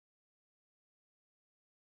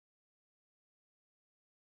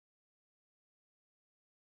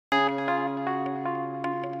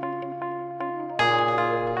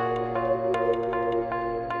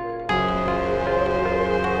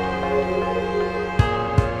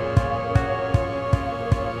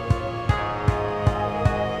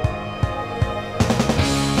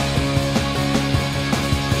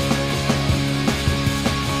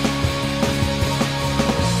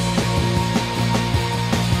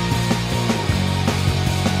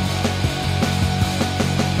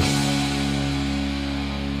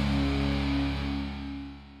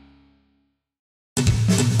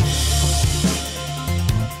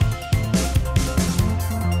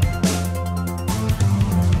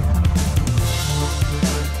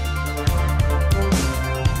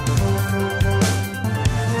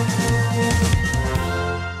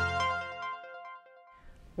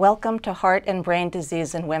Welcome to Heart and Brain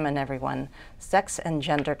Disease in Women, everyone. Sex and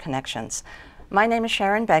Gender Connections. My name is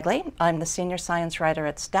Sharon Begley. I'm the Senior Science Writer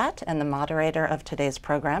at STAT and the moderator of today's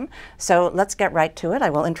program. So let's get right to it. I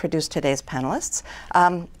will introduce today's panelists.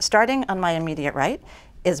 Starting on my immediate right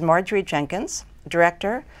is Marjorie Jenkins,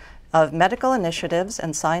 Director of Medical Initiatives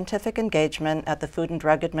and Scientific Engagement at the Food and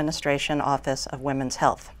Drug Administration Office of Women's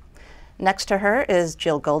Health. Next to her is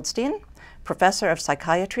Jill Goldstein, Professor of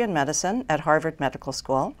Psychiatry and Medicine at Harvard Medical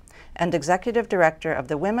School and Executive Director of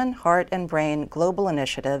the Women, Heart and Brain Global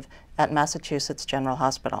Initiative at Massachusetts General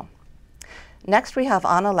Hospital. Next we have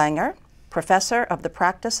Anna Langer, Professor of the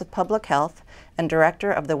Practice of Public Health and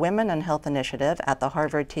Director of the Women and Health Initiative at the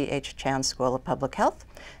Harvard T.H. Chan School of Public Health.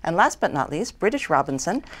 And last but not least, British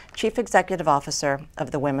Robinson, Chief Executive Officer of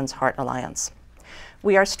the Women's Heart Alliance.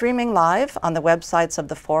 We are streaming live on the websites of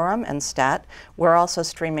the Forum and STAT. We're also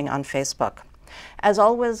streaming on Facebook. As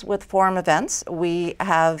always with Forum events, we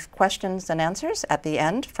have questions and answers at the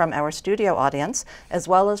end from our studio audience, as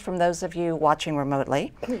well as from those of you watching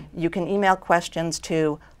remotely. You can email questions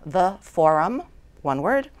to theforum, one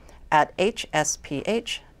word, at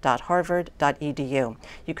hsph.harvard.edu.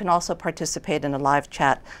 You can also participate in a live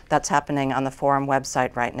chat that's happening on the Forum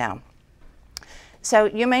website right now. So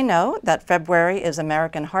you may know that February is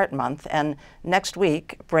American Heart Month, and next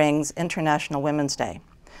week brings International Women's Day.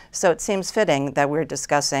 So it seems fitting that we're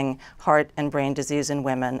discussing heart and brain disease in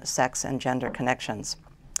women, sex and gender connections.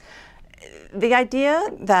 The idea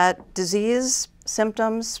that disease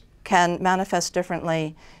symptoms can manifest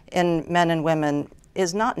differently in men and women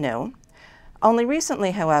is not new. Only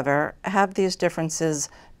recently, however, have these differences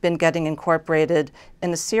been getting incorporated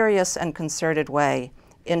in a serious and concerted way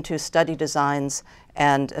into study designs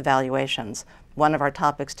and evaluations. One of our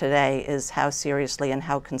topics today is how seriously and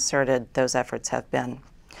how concerted those efforts have been.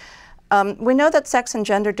 We know that sex and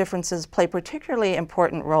gender differences play particularly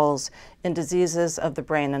important roles in diseases of the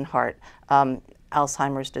brain and heart,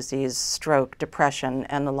 Alzheimer's disease, stroke, depression,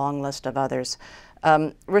 and a long list of others.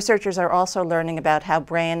 Researchers are also learning about how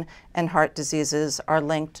brain and heart diseases are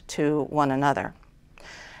linked to one another.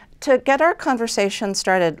 To get our conversation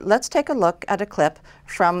started, let's take a look at a clip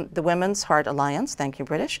from the Women's Heart Alliance, thank you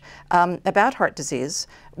British, about heart disease,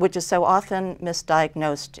 which is so often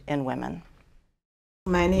misdiagnosed in women.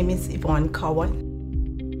 My name is Yvonne Cowan.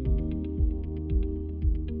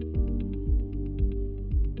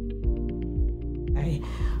 I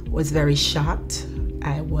was very shocked.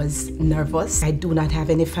 I was nervous. I do not have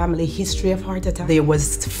any family history of heart attack. There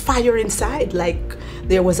was fire inside, like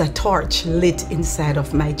there was a torch lit inside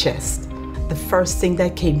of my chest. The first thing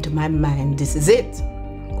that came to my mind, this is it,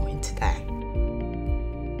 I'm going to die.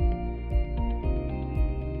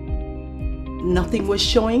 Nothing was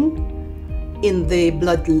showing in the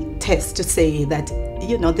blood test to say that,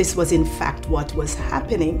 you know, this was in fact what was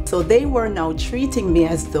happening. So they were now treating me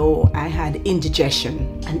as though I had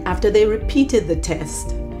indigestion. And after they repeated the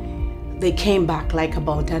test, they came back like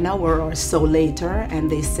about an hour or so later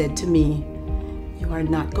and they said to me, "You are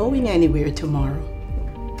not going anywhere tomorrow.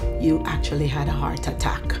 You actually had a heart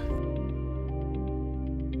attack."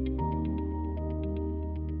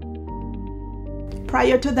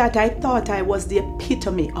 Prior to that, I thought I was the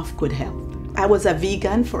epitome of good health. I was a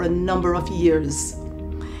vegan for a number of years.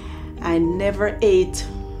 I never ate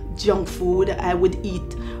junk food. I would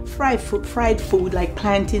eat fried food like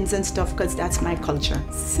plantains and stuff because that's my culture.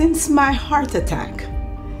 Since my heart attack,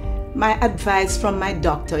 my advice from my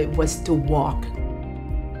doctor was to walk.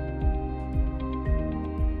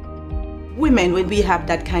 Women, when we have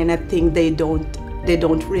that kind of thing, they don't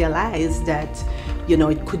realize that, you know,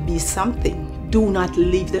 it could be something. Do not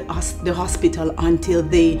leave the hospital until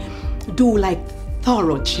they do like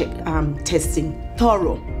thorough testing,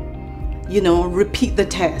 thorough. You know, repeat the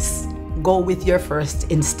test. Go with your first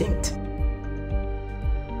instinct.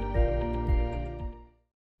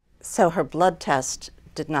 So her blood test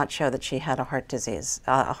did not show that she had a heart disease,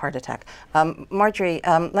 a heart attack. Marjorie,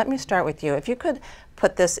 let me start with you. If you could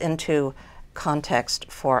put this into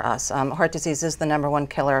context for us. Heart disease is the #1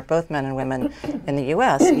 killer of both men and women in the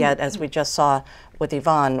US, yet as we just saw with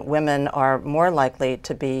Yvonne, women are more likely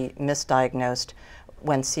to be misdiagnosed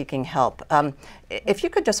when seeking help. If you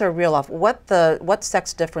could just sort of reel off what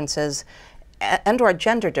sex differences and/or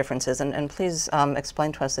gender differences, and please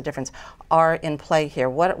explain to us the difference, are in play here.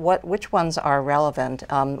 Which ones are relevant?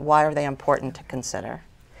 Why are they important to consider?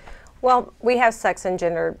 Well, we have sex and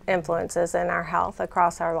gender influences in our health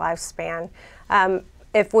across our lifespan.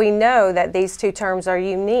 If we know that these two terms are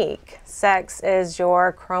unique, sex is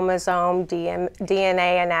your chromosome,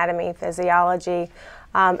 DNA, anatomy, physiology.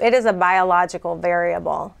 It is a biological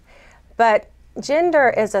variable. But Gender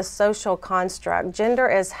is a social construct. Gender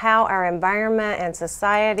is how our environment and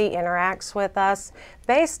society interacts with us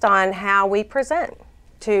based on how we present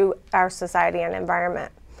to our society and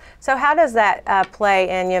environment. So how does that play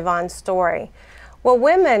in Yvonne's story? Well,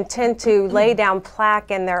 women tend to lay down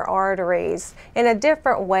plaque in their arteries in a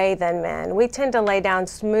different way than men. We tend to lay down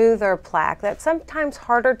smoother plaque that's sometimes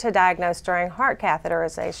harder to diagnose during heart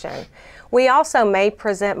catheterization. We also may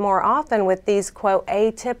present more often with these, quote,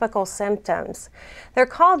 atypical symptoms. They're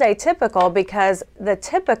called atypical because the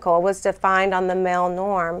typical was defined on the male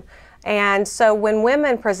norm. And so when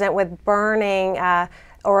women present with burning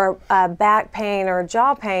or back pain or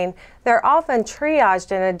jaw pain, they're often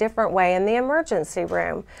triaged in a different way in the emergency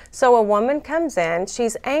room. So a woman comes in,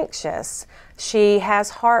 she's anxious, she has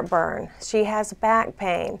heartburn, she has back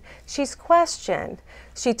pain, she's questioned,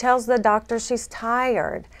 she tells the doctor she's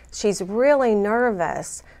tired, she's really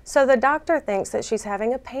nervous. So the doctor thinks that she's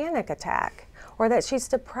having a panic attack or that she's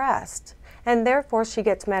depressed, and therefore she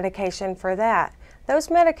gets medication for that. Those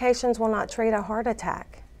medications will not treat a heart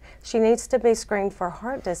attack. She needs to be screened for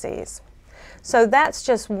heart disease. So that's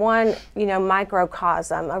just one,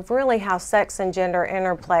 microcosm of really how sex and gender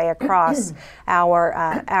interplay across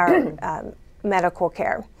our medical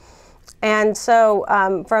care. And so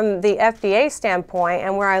from the FDA standpoint,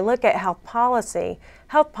 and where I look at health policy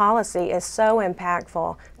is so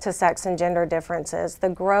impactful to sex and gender differences. The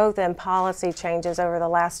growth in policy changes over the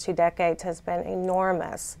last 2 decades has been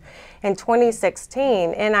enormous. In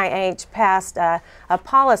 2016, NIH passed a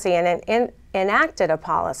policy and enacted a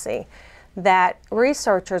policy that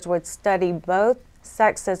researchers would study both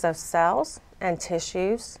sexes of cells and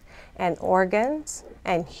tissues and organs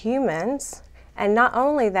and humans. And not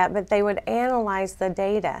only that, but they would analyze the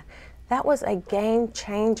data. That was a game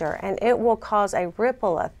changer, and it will cause a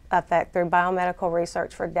ripple effect through biomedical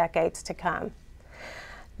research for decades to come.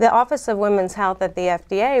 The Office of Women's Health at the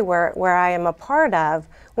FDA, where I am a part of,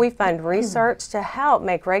 we fund research to help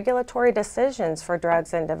make regulatory decisions for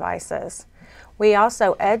drugs and devices. We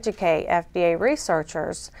also educate FDA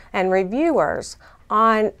researchers and reviewers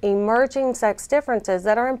on emerging sex differences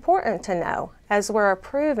that are important to know as we're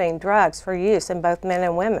approving drugs for use in both men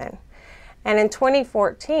and women. And in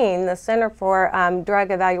 2014, the Center for Drug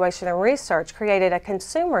Evaluation and Research created a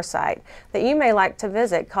consumer site that you may like to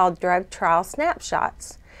visit called Drug Trial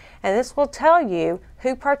Snapshots. And this will tell you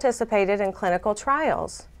who participated in clinical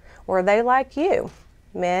trials. Were they like you?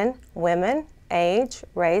 Men, women, age,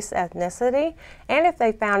 race, ethnicity, and if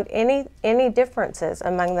they found any differences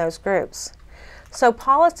among those groups. So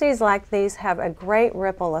policies like these have a great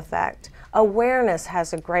ripple effect. Awareness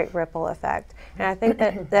has a great ripple effect. And I think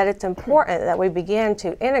that it's important that we begin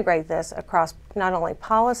to integrate this across not only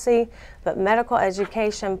policy, but medical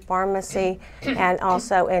education, pharmacy, and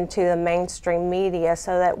also into the mainstream media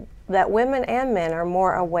so that women and men are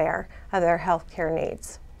more aware of their healthcare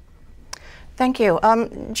needs. Thank you.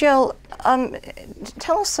 Jill,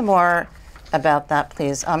 tell us some more about that,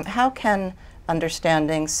 please. How can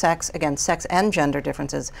understanding sex and gender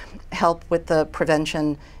differences help with the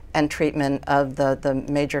prevention and treatment of the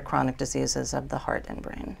major chronic diseases of the heart and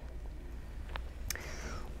brain?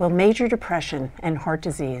 Well, major depression and heart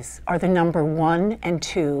disease are the #1 and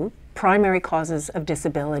 2 primary causes of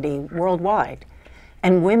disability worldwide.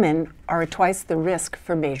 And women are at twice the risk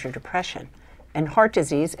for major depression. And heart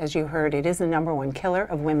disease, as you heard, it is the #1 killer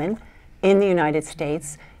of women in the United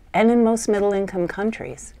States and in most middle-income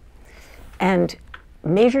countries. And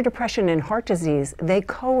major depression and heart disease, they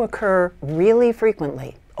co-occur really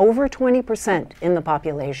frequently, over 20% in the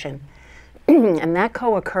population. And that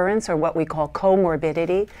co-occurrence, or what we call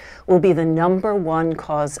comorbidity, will be the #1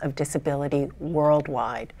 cause of disability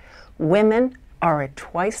worldwide. Women are at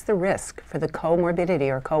twice the risk for the comorbidity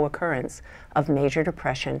or co-occurrence of major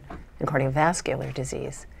depression and cardiovascular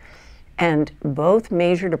disease. And both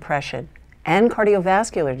major depression and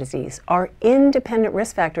cardiovascular disease are independent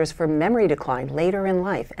risk factors for memory decline later in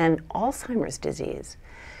life and Alzheimer's disease.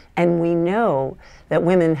 And we know that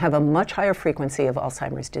women have a much higher frequency of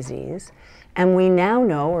Alzheimer's disease. And we now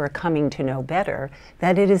know, or are coming to know better,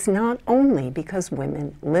 that it is not only because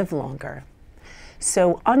women live longer.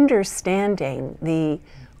 So understanding the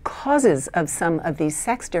causes of some of these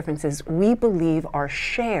sex differences we believe are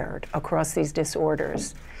shared across these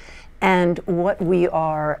disorders. And what we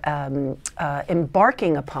are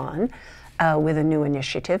embarking upon with a new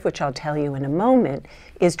initiative, which I'll tell you in a moment,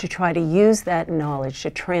 is to try to use that knowledge to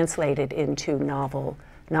translate it into novel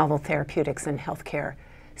therapeutics and healthcare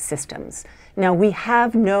systems. Now, we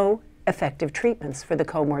have no effective treatments for the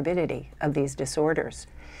comorbidity of these disorders.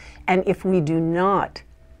 And if we do not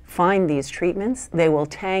find these treatments, they will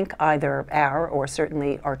tank either our or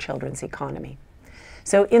certainly our children's economy.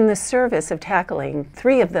 So in the service of tackling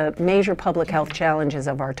 3 of the major public health challenges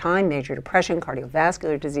of our time, major depression,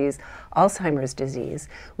 cardiovascular disease, Alzheimer's disease,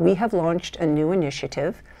 we have launched a new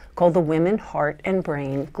initiative called the Women, Heart, and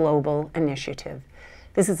Brain Global Initiative.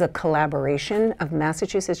 This is a collaboration of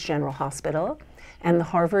Massachusetts General Hospital and the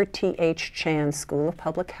Harvard T.H. Chan School of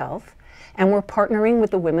Public Health, and we're partnering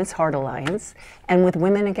with the Women's Heart Alliance and with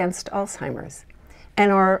Women Against Alzheimer's. And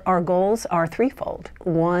our goals are threefold.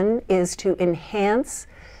 One is to enhance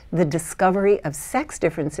the discovery of sex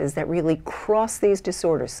differences that really cross these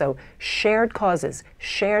disorders. So shared causes,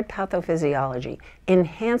 shared pathophysiology,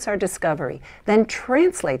 enhance our discovery, then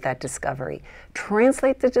translate that discovery,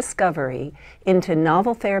 translate the discovery into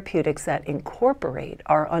novel therapeutics that incorporate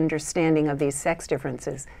our understanding of these sex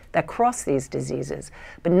differences that cross these diseases.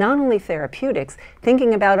 But not only therapeutics,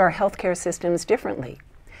 thinking about our healthcare systems differently.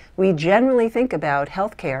 We generally think about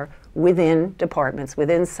healthcare within departments,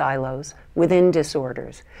 within silos, within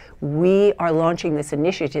disorders. We are launching this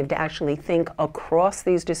initiative to actually think across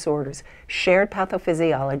these disorders, shared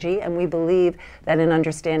pathophysiology, and we believe that an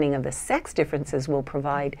understanding of the sex differences will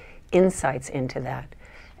provide insights into that.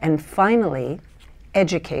 And finally,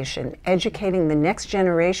 education, educating the next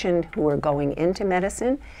generation who are going into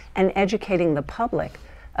medicine and educating the public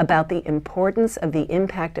about the importance of the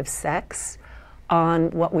impact of sex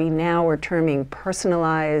on what we now are terming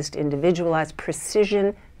personalized, individualized,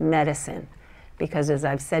 precision medicine. Because as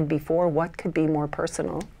I've said before, what could be more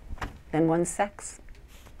personal than one's sex?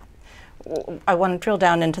 I want to drill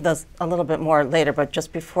down into this a little bit more later, but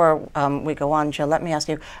just before we go on, Jill, let me ask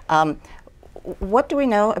you, what do we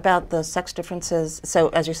know about the sex differences? So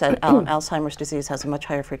as you said, Alzheimer's disease has a much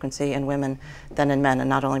higher frequency in women than in men, and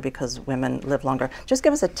not only because women live longer. Just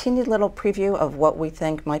give us a teeny little preview of what we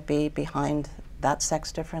think might be behind that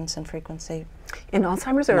sex difference in frequency? In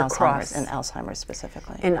Alzheimer's or across? In Alzheimer's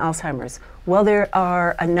specifically. In Alzheimer's. Well, there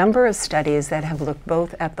are a number of studies that have looked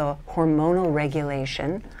both at the hormonal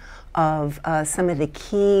regulation of some of the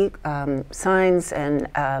key signs and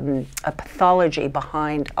a pathology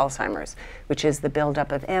behind Alzheimer's, which is the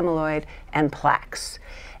buildup of amyloid and plaques.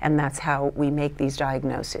 And that's how we make these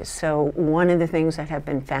diagnoses. So one of the things that have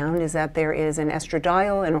been found is that there is an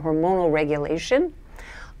estradiol and hormonal regulation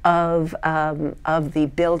of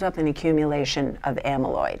the buildup and accumulation of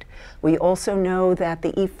amyloid. We also know that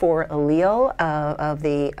the E4 allele of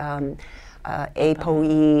the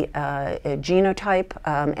ApoE genotype,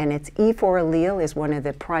 and its E4 allele is one of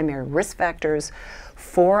the primary risk factors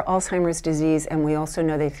for Alzheimer's disease, and we also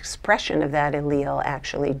know the expression of that allele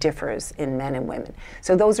actually differs in men and women.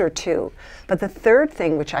 So those are 2. But the third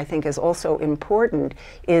thing, which I think is also important,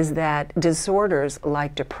 is that disorders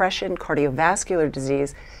like depression, cardiovascular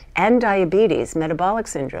disease, and diabetes, metabolic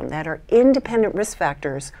syndrome, that are independent risk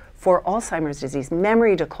factors for Alzheimer's disease,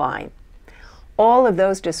 memory decline, all of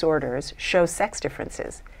those disorders show sex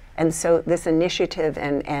differences. And so this initiative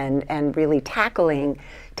and really tackling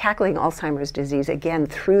Alzheimer's disease, again,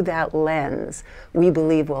 through that lens, we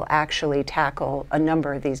believe will actually tackle a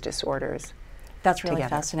number of these disorders. That's really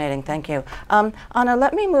together. Fascinating, thank you. Anna,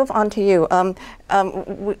 let me move on to you.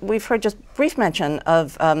 We've heard just brief mention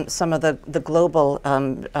of some of the global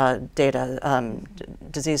data,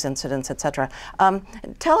 disease incidence, et cetera.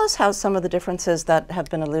 Tell us how some of the differences that have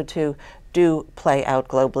been alluded to do play out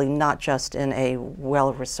globally, not just in a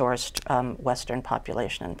well-resourced Western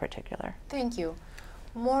population in particular. Thank you.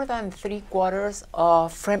 More than 3/4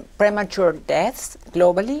 of premature deaths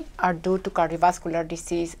globally are due to cardiovascular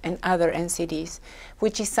disease and other NCDs,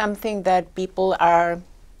 which is something that people are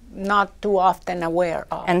not too often aware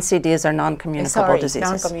of. NCDs are non-communicable diseases.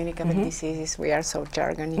 Non-communicable diseases. We are so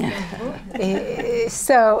jargony.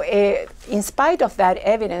 In spite of that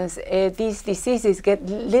evidence, these diseases get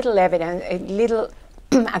little evidence, little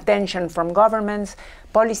attention from governments,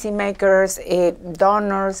 policymakers,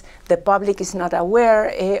 donors. The public is not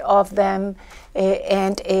aware of them,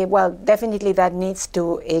 and well, definitely that needs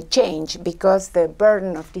to change, because the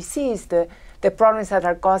burden of disease, the problems that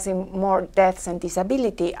are causing more deaths and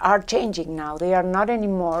disability are changing now. They are not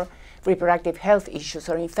anymore reproductive health issues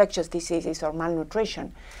or infectious diseases or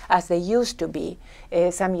malnutrition as they used to be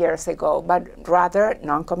some years ago, but rather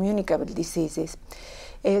non-communicable diseases.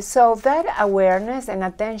 So that awareness and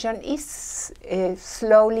attention is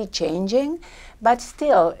slowly changing, but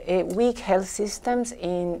still weak health systems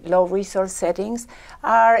in low resource settings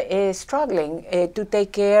are struggling to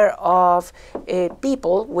take care of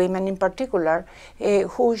people, women in particular,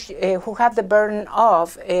 who have the burden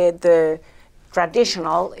of the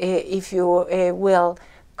traditional, if you will,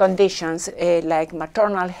 conditions like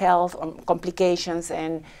maternal health complications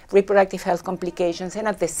and reproductive health complications. And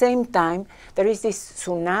at the same time, there is this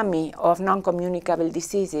tsunami of non-communicable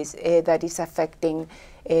diseases that is affecting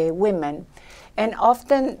women. And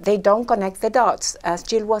often they don't connect the dots. As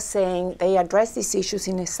Jill was saying, they address these issues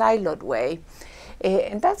in a siloed way.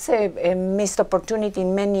 And that's a missed opportunity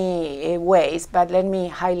in many ways, but let me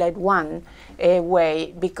highlight one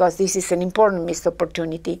way, because this is an important missed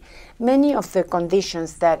opportunity. Many of the conditions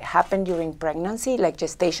that happen during pregnancy, like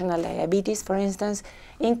gestational diabetes, for instance,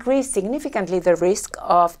 increase significantly the risk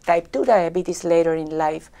of type 2 diabetes later in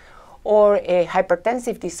life, or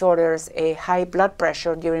hypertensive disorders, high blood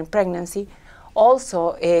pressure during pregnancy,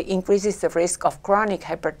 also increases the risk of chronic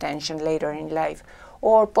hypertension later in life,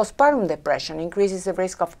 or postpartum depression increases the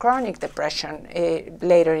risk of chronic depression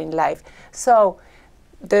later in life. So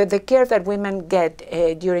the care that women get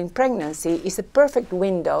during pregnancy is a perfect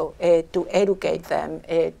window to educate them,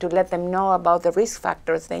 to let them know about the risk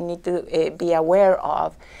factors they need to be aware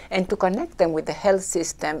of, and to connect them with the health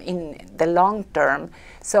system in the long term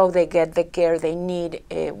so they get the care they need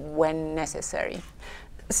when necessary.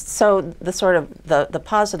 So the sort of the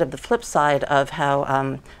positive, the flip side of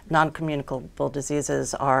how non-communicable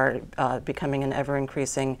diseases are becoming an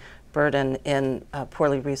ever-increasing burden in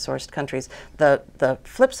poorly resourced countries. The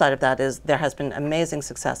flip side of that is there has been amazing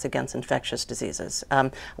success against infectious diseases.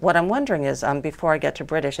 What I'm wondering is, before I get to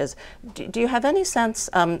British, is do you have any sense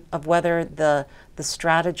of whether the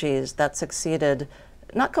strategies that succeeded,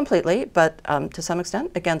 not completely, but to some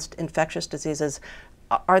extent, against infectious diseases,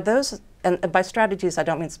 are those, and by strategies I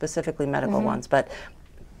don't mean specifically medical ones, but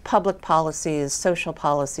public policies, social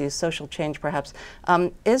change perhaps,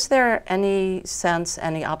 is there any sense,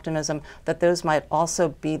 any optimism that those might also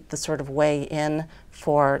be the sort of way in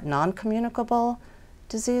for non-communicable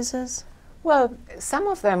diseases? Well, some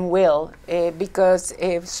of them will, because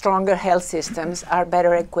stronger health systems are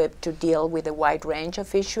better equipped to deal with a wide range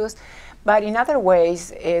of issues. But in other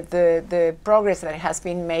ways, the progress that has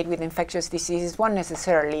been made with infectious diseases won't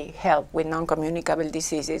necessarily help with non-communicable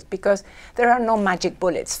diseases, because there are no magic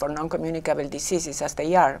bullets for non-communicable diseases as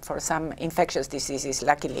they are for some infectious diseases,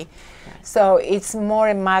 luckily. So it's more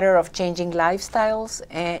a matter of changing lifestyles.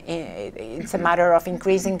 It's a matter of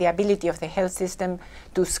increasing the ability of the health system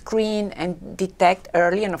to screen and detect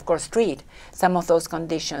early and, of course, treat some of those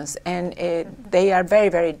conditions. And they are very,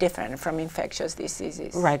 very different from infectious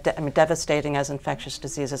diseases. Right. I mean, devastating as infectious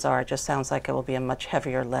diseases are, it just sounds like it will be a much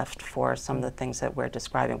heavier lift for some of the things that we're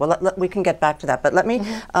describing. Well, we can get back to that, but let me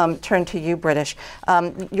turn to you, British.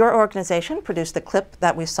 Your organization produced the clip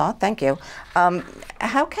that we saw. Thank you.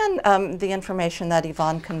 How can the information that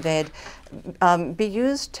Yvonne conveyed be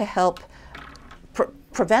used to help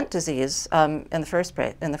prevent disease in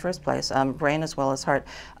the first place, brain as well as heart?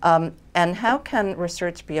 And how can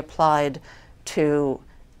research be applied to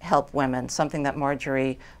help women, something that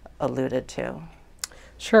Marjorie alluded to?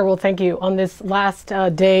 Sure, well, thank you. On this last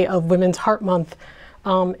day of Women's Heart Month,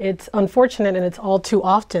 it's unfortunate and it's all too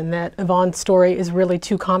often that Yvonne's story is really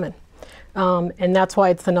too common. And that's why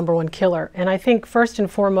it's the #1 killer. And I think first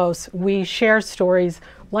and foremost, we share stories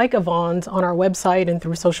like Yvonne's on our website and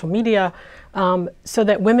through social media so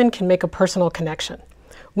that women can make a personal connection.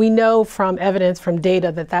 We know from evidence, from data,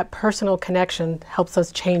 that that personal connection helps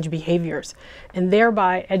us change behaviors, and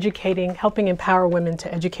thereby helping empower women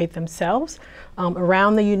to educate themselves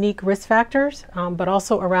around the unique risk factors, but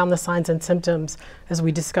also around the signs and symptoms, as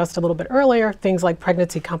we discussed a little bit earlier, things like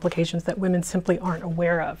pregnancy complications that women simply aren't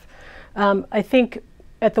aware of. I think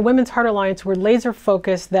at the Women's Heart Alliance, we're laser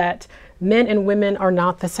focused that men and women are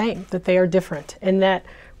not the same, that they are different, and that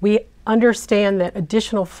we understand that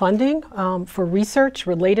additional funding for research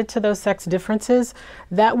related to those sex differences,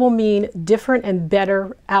 that will mean different and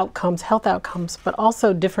better outcomes, health outcomes, but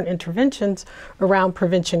also different interventions around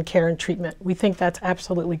prevention, care, and treatment. We think that's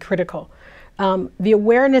absolutely critical. The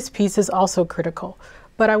awareness piece is also critical,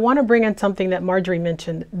 but I want to bring in something that Marjorie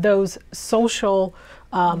mentioned, those social,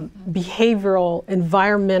 behavioral,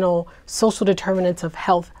 environmental, social determinants of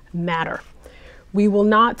health matter. We will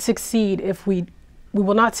not succeed if we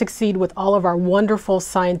will not succeed with all of our wonderful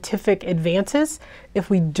scientific advances if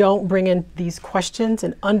we don't bring in these questions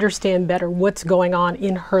and understand better what's going on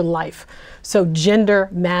in her life. So gender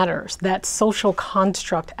matters. That social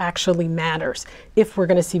construct actually matters if we're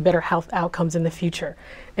going to see better health outcomes in the future.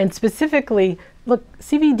 And specifically, look,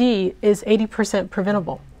 CVD is 80%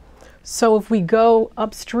 preventable. So if we go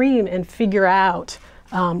upstream and figure out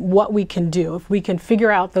what we can do, if we can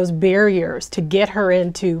figure out those barriers to get her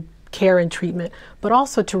into care and treatment, but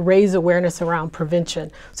also to raise awareness around prevention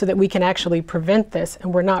so that we can actually prevent this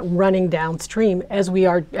and we're not running downstream as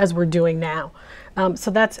we're doing now.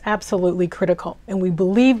 So that's absolutely critical. And we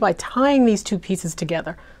believe by tying these two pieces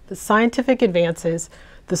together, the scientific advances,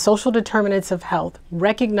 the social determinants of health,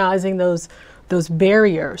 recognizing those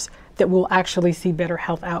barriers, that we'll actually see better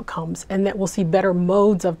health outcomes and that we'll see better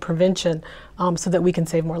modes of prevention so that we can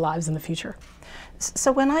save more lives in the future.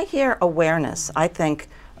 So when I hear awareness, I think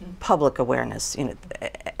public awareness,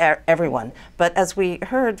 everyone. But as we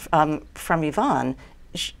heard from Yvonne,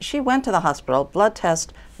 she went to the hospital, blood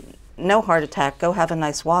test, no heart attack, go have a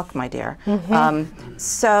nice walk, my dear.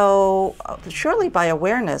 So surely by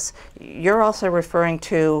awareness, you're also referring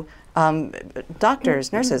to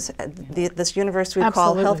doctors, nurses, this universe we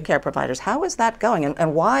call healthcare providers. How is that going,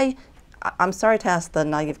 and why? I'm sorry to ask the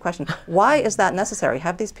naive question. Why is that necessary?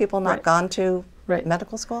 Have these people not gone to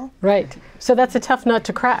medical school? Right. So that's a tough nut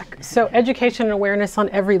to crack. So education and awareness on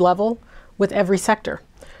every level with every sector.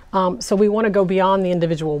 So we want to go beyond the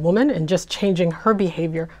individual woman and just changing her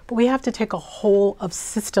behavior, but we have to take a whole of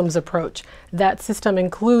systems approach. That system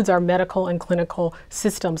includes our medical and clinical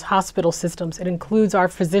systems, hospital systems. It includes our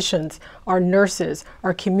physicians, our nurses,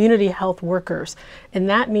 our community health workers. And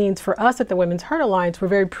that means for us at the Women's Heart Alliance, we're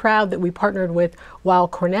very proud that we partnered with Weill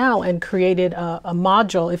Cornell and created a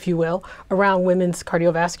module, if you will, around women's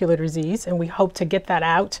cardiovascular disease. And we hope to get that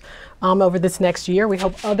out over this next year. We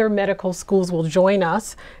hope other medical schools will join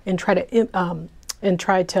us and try to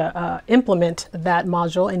implement that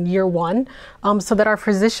module in year one so that our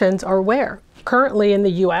physicians are aware. Currently in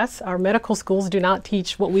the U.S., our medical schools do not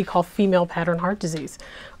teach what we call female pattern heart disease.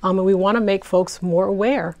 And we want to make folks more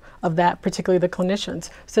aware of that, particularly the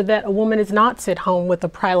clinicians, so that a woman is not sit home with a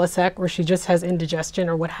Prilosec or she just has indigestion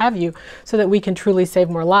or what have you, so that we can truly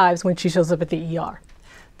save more lives when she shows up at the ER.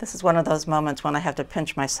 This is one of those moments when I have to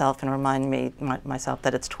pinch myself and remind myself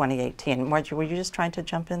that it's 2018. Marjorie, were you just trying to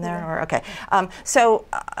jump in there? Or okay. So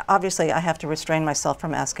obviously I have to restrain myself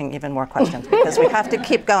from asking even more questions because we have to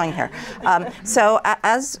keep going here. So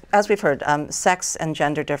as we've heard, sex and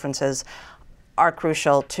gender differences are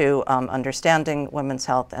crucial to understanding women's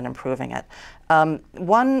health and improving it.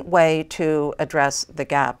 One way to address the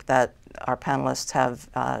gap that our panelists have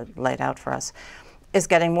laid out for us is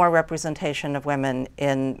getting more representation of women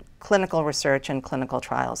in clinical research and clinical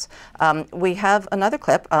trials. We have another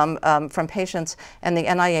clip from patients and the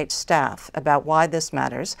NIH staff about why this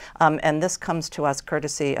matters, and this comes to us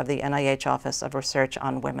courtesy of the NIH Office of Research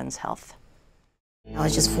on Women's Health. I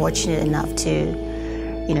was just fortunate enough to,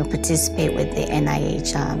 participate with the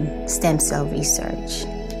NIH stem cell research.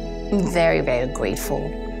 I'm very, very grateful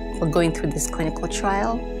for going through this clinical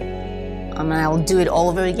trial, and I will do it all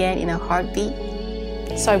over again in a heartbeat.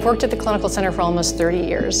 So I've worked at the Clinical Center for almost 30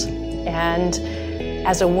 years, and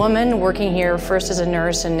as a woman working here, first as a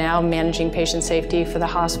nurse and now managing patient safety for the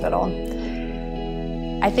hospital,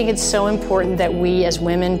 I think it's so important that we as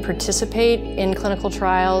women participate in clinical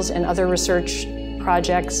trials and other research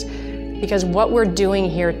projects, because what we're doing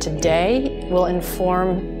here today will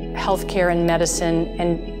inform healthcare and medicine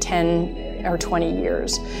in 10 or 20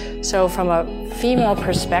 years. So from a female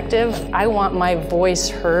perspective, I want my voice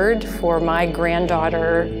heard for my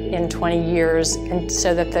granddaughter in 20 years, and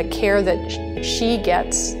so that the care that she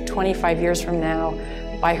gets 25 years from now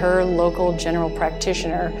by her local general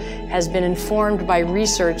practitioner has been informed by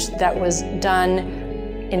research that was done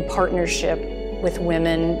in partnership with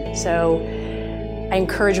women. So I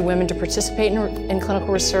encourage women to participate in clinical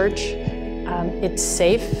research. It's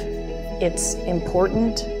safe, it's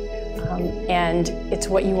important, and it's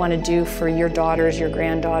what you want to do for your daughters, your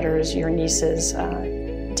granddaughters, your nieces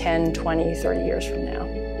 10, 20, 30 years from now.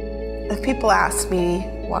 If people ask me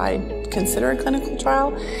why consider a clinical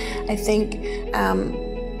trial, I think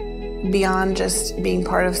beyond just being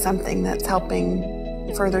part of something that's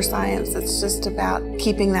helping further science, it's just about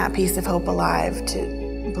keeping that piece of hope alive, to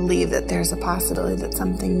believe that there's a possibility that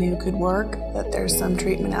something new could work, that there's some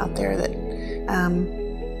treatment out there that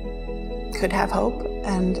could have hope,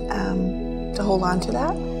 and to hold on to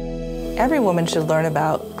that. Every woman should learn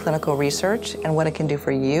about clinical research and what it can do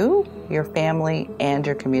for you, your family, and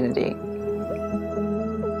your community.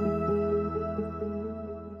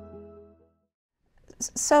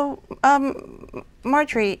 So,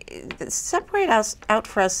 Marjorie, separate us out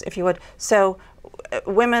for us, if you would. So,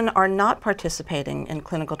 women are not participating in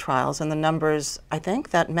clinical trials in the numbers, I think,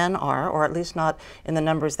 that men are, or at least not in the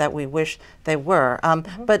numbers that we wish they were.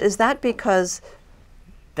 But is that because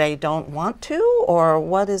they don't want to, or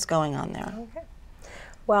what is going on there? Okay.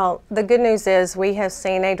 Well, the good news is we have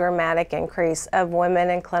seen a dramatic increase of women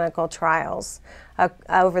in clinical trials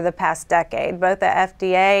over the past decade, both the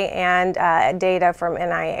FDA and data from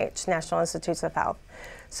NIH, National Institutes of Health.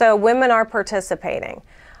 So women are participating.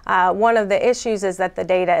 One of the issues is that the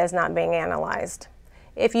data is not being analyzed.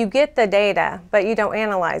 If you get the data, but you don't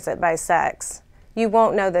analyze it by sex, you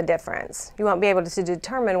won't know the difference. You won't be able to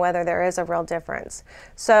determine whether there is a real difference.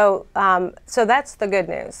 So, so that's the good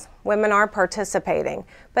news. Women are participating.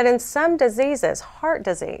 But in some diseases, heart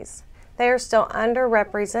disease, they are still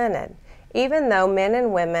underrepresented, even though men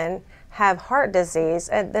and women have heart disease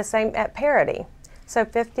at parity, so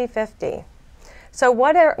 50-50. So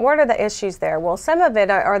what are the issues there? Well, some of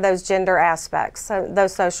it are those gender aspects, so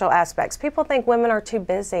those social aspects. People think women are too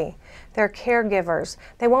busy. They're caregivers.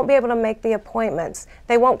 They won't be able to make the appointments.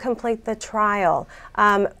 They won't complete the trial.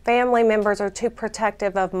 Family members are too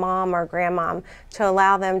protective of mom or grandmom to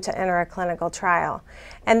allow them to enter a clinical trial.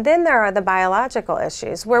 And then there are the biological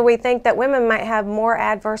issues where we think that women might have more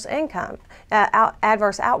adverse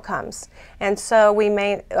outcomes. And so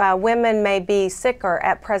women may be sicker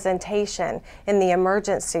at presentation in the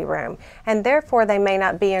emergency room, and therefore they may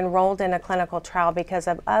not be enrolled in a clinical trial because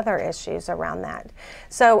of other issues around that.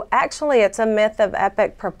 So actually it's a myth of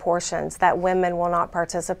epic proportions that women will not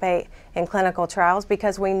participate in clinical trials,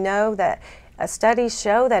 because we know that studies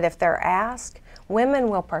show that if they're asked, women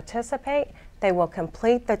will participate, they will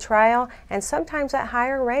complete the trial, and sometimes at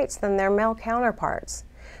higher rates than their male counterparts.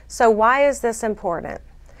 So why is this important?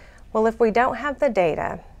 Well, if we don't have the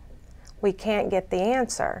data, we can't get the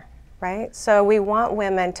answer, right? So we want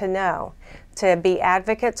women to know, to be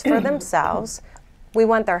advocates for themselves. We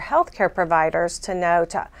want their healthcare providers to know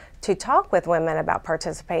to talk with women about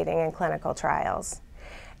participating in clinical trials.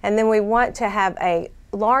 And then we want to have a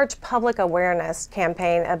large public awareness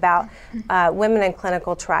campaign about women in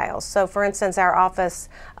clinical trials. So for instance, our office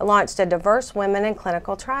launched a Diverse Women in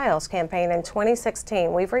Clinical Trials campaign in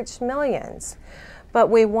 2016. We've reached millions. But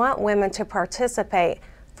we want women to participate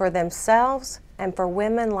for themselves and for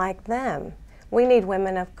women like them. We need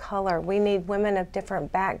women of color. We need women of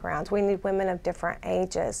different backgrounds. We need women of different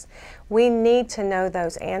ages. We need to know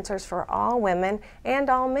those answers for all women and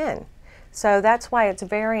all men. So that's why it's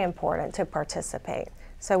very important to participate,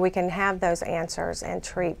 so we can have those answers and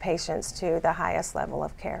treat patients to the highest level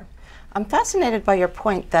of care. I'm fascinated by your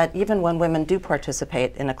point that even when women do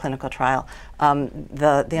participate in a clinical trial,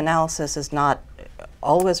 the analysis is not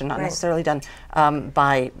always or not necessarily done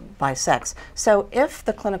by sex. So if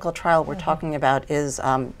the clinical trial we're talking about is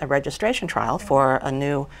a registration trial for a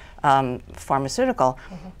new pharmaceutical,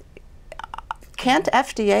 can't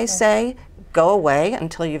FDA say, go away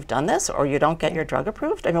until you've done this, or you don't get your drug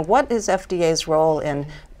approved? I mean, what is FDA's role in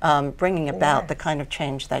bringing about the kind of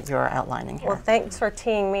change that you're outlining here? Well, thanks for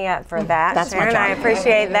teeing me up for that, That's Sharon. my job. I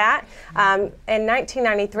appreciate that. In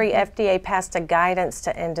 1993, FDA passed a guidance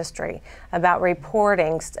to industry about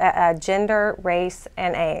reporting gender, race,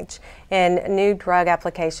 and age in new drug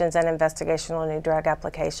applications and investigational new drug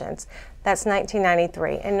applications. That's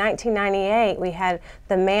 1993. In 1998, we had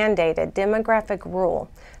the mandated demographic rule.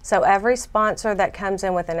 So every sponsor that comes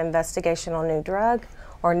in with an investigational new drug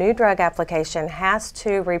or new drug application has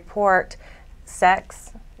to report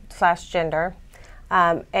sex/gender,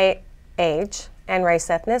 age, and race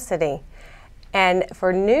ethnicity. And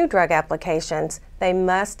for new drug applications, they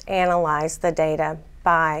must analyze the data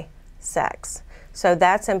by sex. So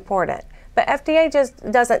that's important. But FDA just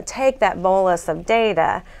doesn't take that bolus of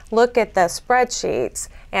data, look at the spreadsheets,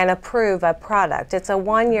 and approve a product. It's a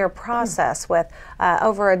one-year process with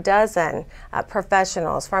over a dozen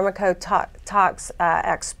professionals, pharmacotox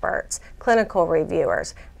experts, clinical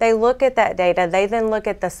reviewers. They look at that data, they then look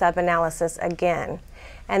at the sub-analysis again,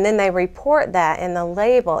 and then they report that in the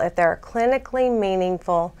label if there are clinically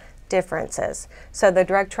meaningful differences. So the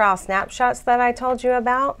drug trial snapshots that I told you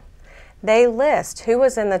about, they list who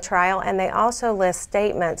was in the trial, and they also list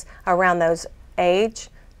statements around those age,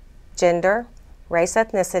 gender, race,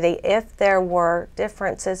 ethnicity, if there were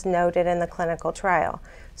differences noted in the clinical trial.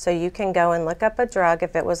 So you can go and look up a drug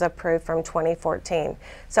if it was approved from 2014.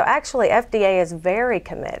 So actually FDA is very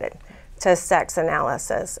committed to sex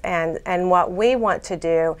analysis, and what we want to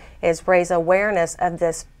do is raise awareness of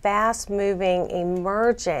this fast-moving,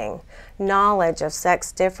 emerging knowledge of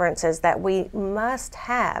sex differences that we must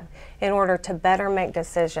have in order to better make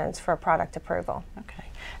decisions for product approval. Okay.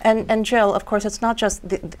 And Jill, of course, it's not just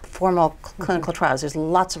the formal clinical trials. There's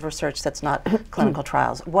lots of research that's not clinical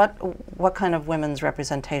trials. What kind of women's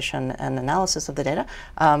representation and analysis of the data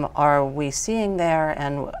are we seeing there,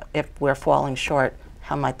 and if we're falling short,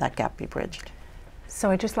 how might that gap be bridged? So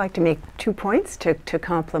I'd just like to make 2 points to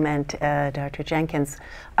complement Dr. Jenkins.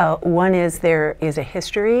 One is there is a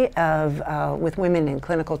history of, with women in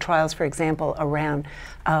clinical trials, for example, around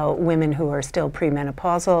women who are still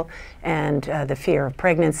premenopausal and the fear of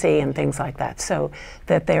pregnancy and things like that. So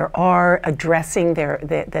that there are addressing,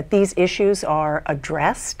 that these issues are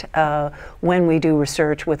addressed when we do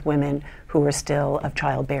research with women who are still of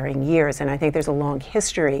childbearing years. And I think there's a long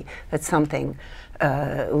history that something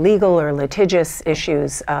legal or litigious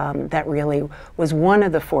issues that really was one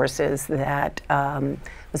of the forces that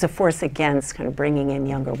was a force against kind of bringing in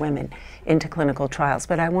younger women into clinical trials.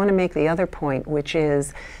 But I want to make the other point, which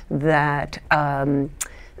is that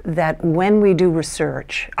that when we do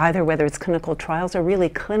research, either whether it's clinical trials or really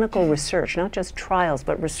clinical research, not just trials,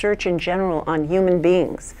 but research in general on human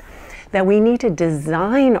beings, that we need to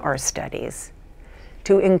design our studies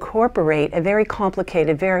to incorporate a very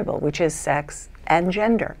complicated variable, which is sex and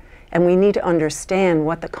gender. And we need to understand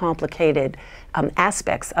what the complicated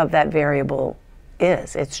aspects of that variable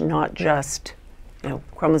is. It's not just,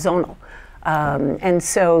 chromosomal. And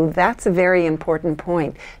so that's a very important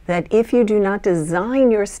point, that if you do not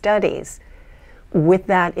design your studies with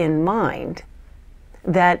that in mind,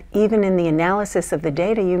 that even in the analysis of the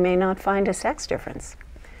data, you may not find a sex difference.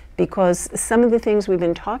 Because some of the things we've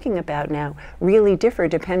been talking about now really differ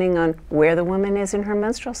depending on where the woman is in her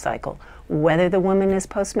menstrual cycle, whether the woman is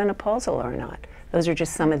postmenopausal or not. Those are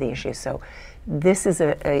just some of the issues. So this is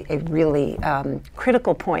a really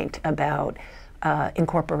critical point about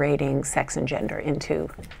incorporating sex and gender into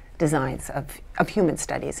designs of human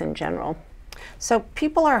studies in general. So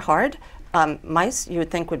people are hard. Mice, you would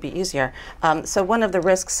think, would be easier. So one of the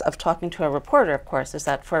risks of talking to a reporter, of course, is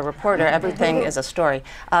that for a reporter, everything is a story.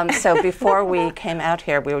 So before we came out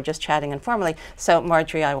here, we were just chatting informally. So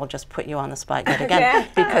Marjorie, I will just put you on the spot yet again,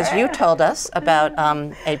 because you told us about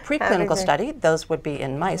a preclinical study. Those would be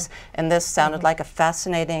in mice. And this sounded like a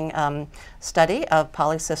fascinating study of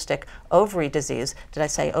polycystic ovary disease. Did I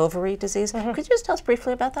say ovary disease? Could you just tell us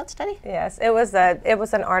briefly about that study? Yes, it was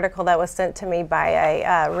an article that was sent to me by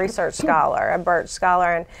a research scholar, a Birch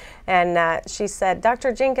scholar, and she said,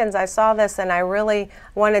 Dr. Jenkins, I saw this and I really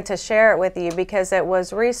wanted to share it with you because it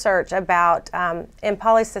was research about in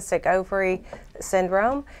polycystic ovary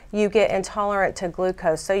syndrome, you get intolerant to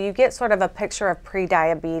glucose. So you get sort of a picture of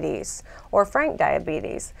prediabetes or frank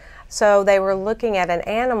diabetes. So they were looking at an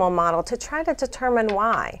animal model to try to determine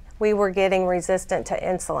why we were getting resistant to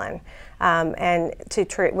insulin, and to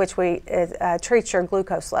treat, which treats your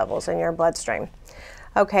glucose levels in your bloodstream.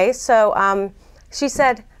 Okay, so she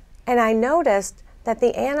said, and I noticed that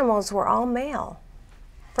the animals were all male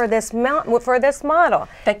for this model.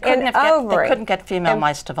 They couldn't get female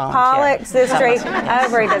mice to volunteer. Polycystic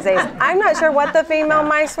ovary disease. I'm not sure what the female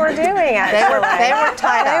mice were doing. Actually, they were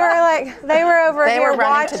tied up. They were over they here were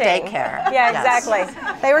running watching. to daycare. Yeah, exactly.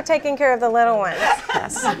 They were taking care of the little ones.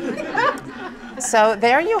 Yes. So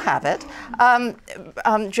there you have it.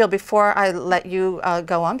 Jill, before I let you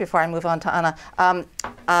go on, before I move on to Anna,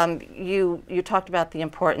 you talked about the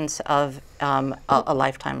importance of a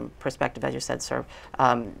lifetime perspective, as you said, sir.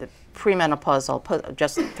 Premenopausal,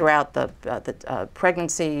 just throughout the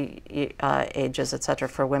pregnancy ages, et cetera,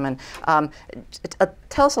 for women.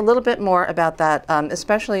 Tell us a little bit more about that,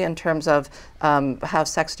 especially in terms of how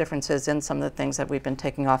sex differences in some of the things that we've been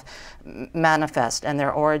taking off manifest and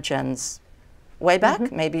their origins way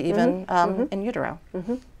back, maybe even in utero.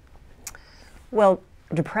 Well,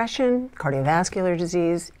 depression, cardiovascular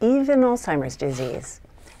disease, even Alzheimer's disease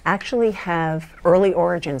actually have early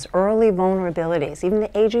origins, early vulnerabilities. Even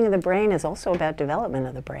the aging of the brain is also about development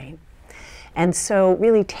of the brain. And so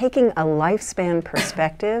really taking a lifespan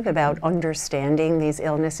perspective about understanding these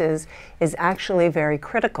illnesses is actually very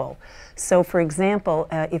critical. So for example,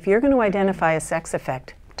 if you're going to identify a sex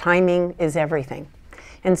effect, timing is everything.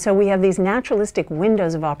 And so we have these naturalistic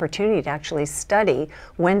windows of opportunity to actually study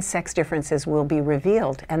when sex differences will be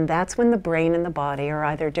revealed. And that's when the brain and the body are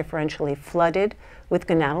either differentially flooded with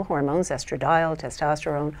gonadal hormones, estradiol,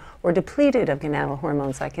 testosterone, or depleted of gonadal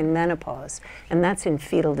hormones like in menopause. And that's in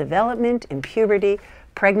fetal development, in puberty,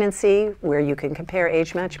 pregnancy, where you can compare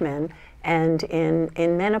age-matched men, and in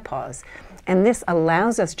menopause. And this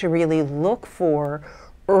allows us to really look for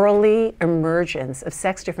early emergence of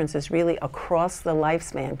sex differences really across the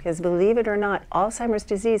lifespan, because believe it or not, Alzheimer's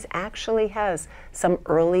disease actually has some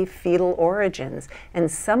early fetal origins, and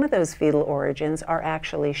some of those fetal origins are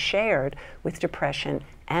actually shared with depression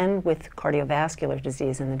and with cardiovascular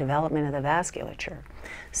disease and the development of the vasculature.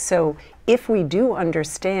 So if we do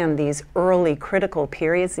understand these early critical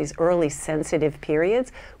periods, these early sensitive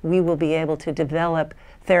periods, we will be able to develop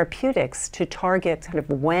therapeutics to target kind of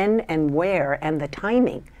when and where and the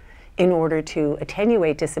timing in order to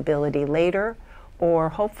attenuate disability later, or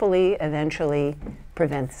hopefully eventually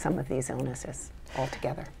prevent some of these illnesses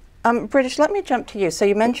altogether. British, let me jump to you. So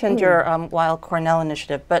you mentioned your Weill Cornell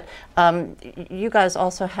initiative, but you guys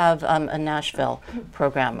also have a Nashville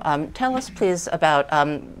program. Tell us, please, about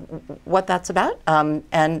what that's about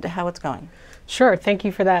and how it's going. Sure, thank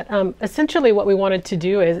you for that. Essentially what we wanted to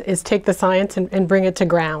do is take the science and bring it to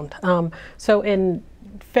ground. So in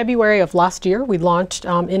February of last year, we launched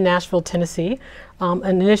in Nashville, Tennessee,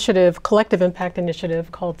 an initiative, collective impact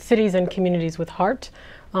initiative called Cities and Communities with Heart.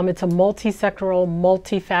 It's a multi-sectoral,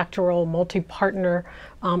 multifactorial, multi-partner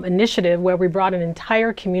initiative where we brought an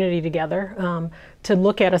entire community together to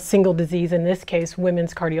look at a single disease, in this case,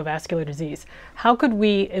 women's cardiovascular disease. How could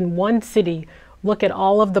we, in one city, look at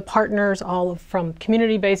all of the partners, from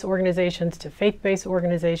community-based organizations to faith-based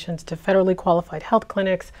organizations to federally qualified health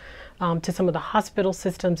clinics, to some of the hospital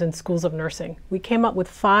systems and schools of nursing. We came up with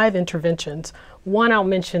 5 interventions. One I'll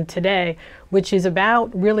mention today, which is about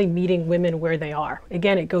really meeting women where they are.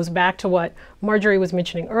 Again, it goes back to what Marjorie was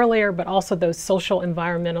mentioning earlier, but also those social,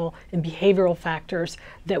 environmental, and behavioral factors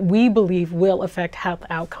that we believe will affect health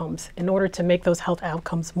outcomes. In order to make those health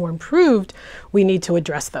outcomes more improved, we need to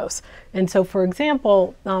address those. And so, for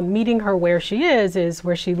example, meeting her where she is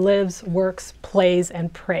where she lives, works, plays,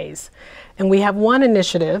 and prays. And we have one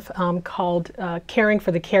initiative called Caring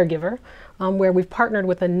for the Caregiver, where we've partnered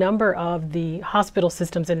with a number of the hospital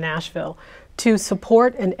systems in Nashville to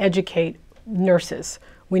support and educate nurses.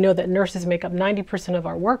 We know that nurses make up 90% of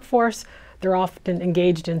our workforce. They're often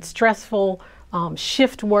engaged in stressful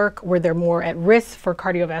shift work where they're more at risk for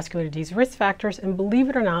cardiovascular disease risk factors. And believe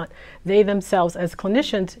it or not, they themselves as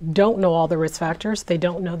clinicians don't know all the risk factors. They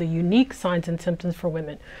don't know the unique signs and symptoms for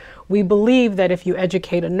women. We believe that if you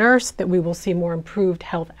educate a nurse, that we will see more improved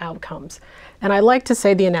health outcomes. And I like to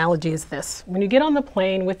say the analogy is this. When you get on the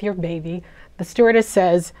plane with your baby, the stewardess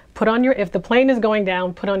says, if the plane is going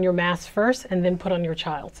down, put on your mask first and then put on your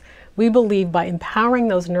child's. We believe by empowering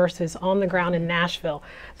those nurses on the ground in Nashville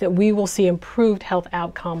that we will see improved health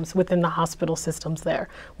outcomes within the hospital systems there.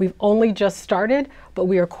 We've only just started, but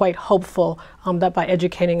we are quite hopeful that by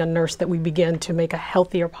educating a nurse that we begin to make a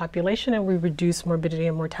healthier population and we reduce morbidity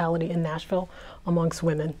and mortality in Nashville amongst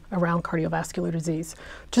women around cardiovascular disease.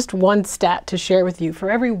 Just one stat to share with you. For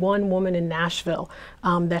every 1 woman in Nashville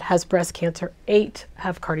that has breast cancer, 8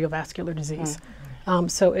 have cardiovascular disease.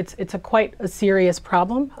 So it's quite a serious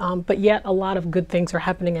problem, but yet a lot of good things are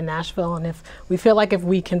happening in Nashville, and if we feel like if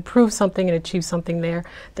we can prove something and achieve something there,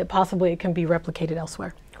 that possibly it can be replicated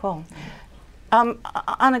elsewhere. Cool.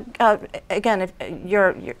 Again, if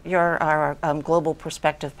you're our global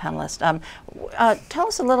perspective panelist. Tell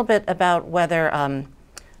us a little bit about whether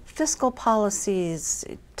fiscal policies,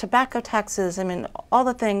 tobacco taxes, I mean, all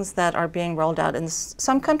the things that are being rolled out in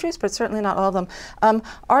some countries, but certainly not all of them,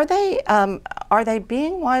 are they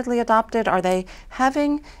being widely adopted? Are they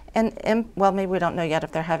having well, maybe we don't know yet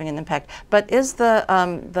if they're having an impact, but is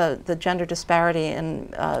the gender disparity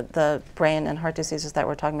in the brain and heart diseases that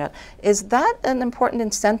we're talking about, is that an important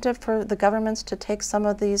incentive for the governments to take some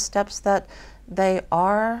of these steps that they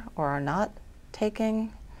are or are not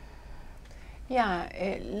taking? Yeah,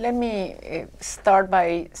 let me start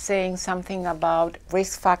by saying something about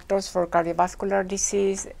risk factors for cardiovascular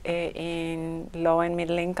disease in low and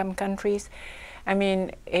middle income countries. I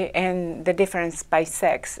mean, and the difference by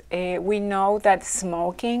sex. We know that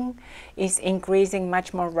smoking is increasing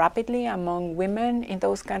much more rapidly among women in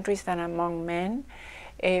those countries than among men.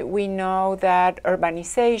 We know that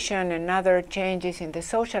urbanization and other changes in the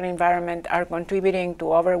social environment are contributing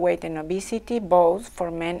to overweight and obesity, both for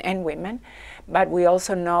men and women. But we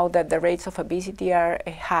also know that the rates of obesity are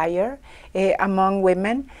higher among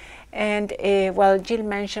women. And while Jill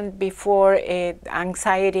mentioned before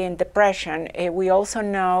anxiety and depression, we also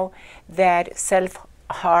know that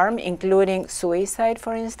self-harm, including suicide,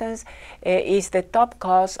 for instance, is the top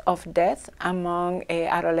cause of death among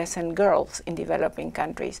adolescent girls in developing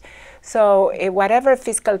countries. So whatever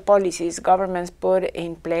fiscal policies governments put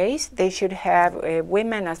in place, they should have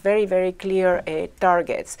women as very, very clear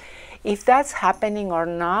targets. If that's happening or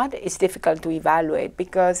not, it's difficult to evaluate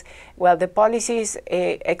because, well, the policies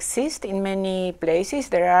exist in many places.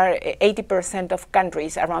 There are 80% of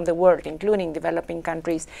countries around the world, including developing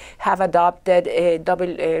countries, have adopted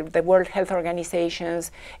the World Health Organization's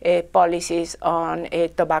policies on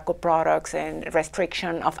tobacco products and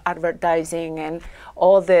restriction of advertising and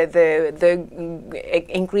all the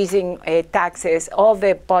increasing taxes, all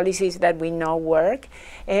the policies that we know work,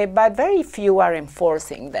 but very few are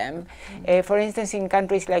enforcing them. For instance, in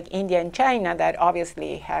countries like India and China that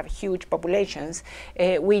obviously have huge populations,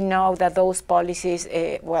 we know that those policies,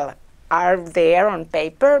 well, are there on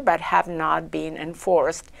paper but have not been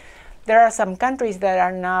enforced. There are some countries that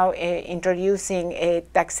are now introducing a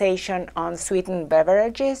taxation on sweetened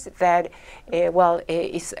beverages that, well,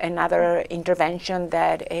 is another intervention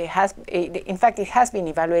that in fact, it has been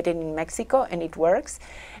evaluated in Mexico and it works.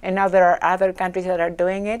 And now there are other countries that are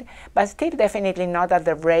doing it, but still definitely not at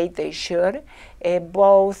the rate they should,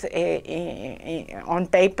 both on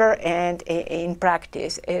paper and in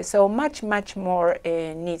practice. So much more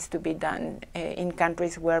needs to be done in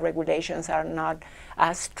countries where regulations are not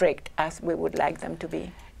as strict as we would like them to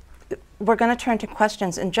be. We're going to turn to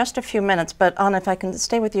questions in just a few minutes, but Anna, if I can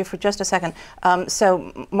stay with you for just a second.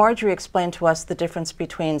 So Marjorie explained to us the difference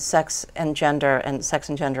between sex and gender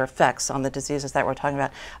effects on the diseases that we're talking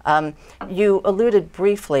about. You alluded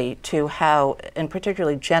briefly to how, in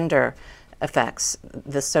particularly gender affects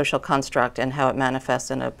the social construct and how it manifests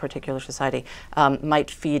in a particular society, might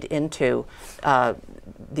feed into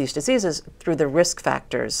these diseases through the risk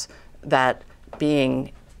factors that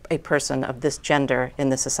being a person of this gender in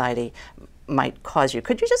this society might cause you.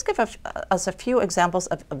 Could you just give us a few examples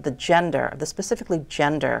of the specifically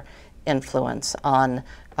gender influence on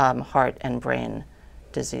heart and brain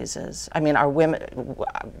diseases? I mean, are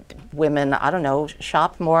women, I don't know,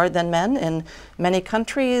 shop more than men in many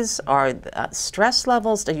countries? Are stress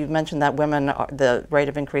levels, you mentioned that women, the rate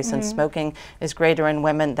of increase in smoking is greater in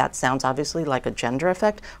women. That sounds obviously like a gender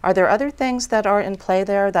effect. Are there other things that are in play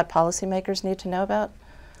there that policymakers need to know about?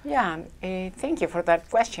 Yeah, thank you for that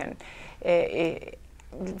question.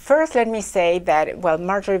 First, let me say that, well,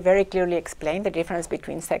 Marjorie very clearly explained the difference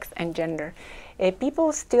between sex and gender.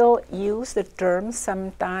 People still use the terms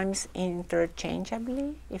sometimes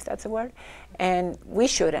interchangeably, if that's a word, and we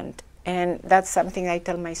shouldn't. And that's something I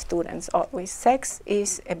tell my students always. Sex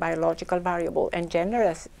is a biological variable, and gender,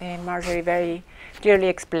 as Marjorie very clearly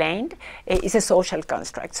explained, is a social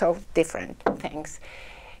construct, so different things.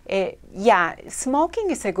 Yeah, smoking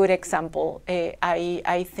is a good example,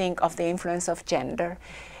 I think, of the influence of gender.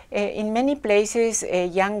 In many places,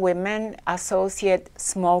 young women associate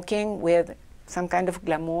smoking with some kind of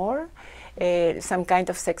glamour, some kind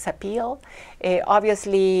of sex appeal.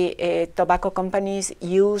 Obviously, tobacco companies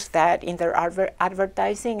use that in their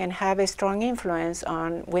advertising and have a strong influence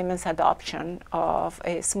on women's adoption of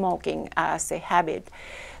smoking as a habit.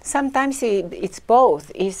 Sometimes it's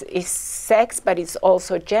both. It's sex, but it's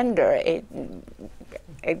also gender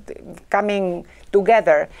coming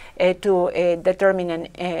together to determine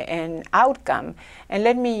an outcome. And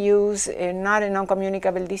let me use not a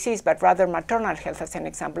non-communicable disease, but rather maternal health as an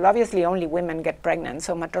example. Obviously, only women get pregnant,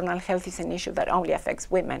 so maternal health is an issue that only affects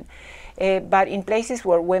women. But in places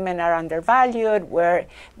where women are undervalued, where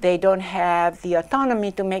they don't have the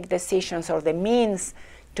autonomy to make decisions or the means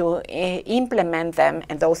to implement them,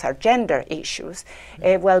 and those are gender issues,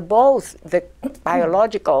 well, both the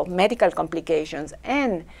biological medical complications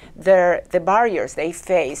and the barriers they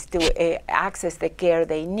face to access the care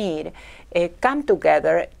they need come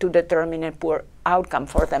together to determine a poor outcome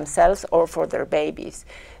for themselves or for their babies.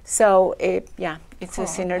 So, yeah, it's a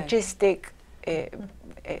synergistic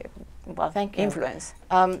well, influence.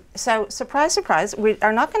 So, surprise, surprise, we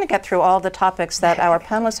are not going to get through all the topics that our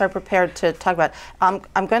panelists are prepared to talk about.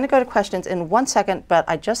 I'm going to go to questions in 1 second, but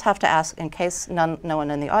I just have to ask, in case no one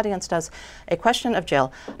in the audience does, a question of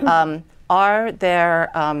Jill. Are there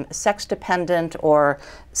sex-dependent or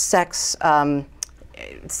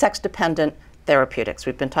sex-dependent therapeutics?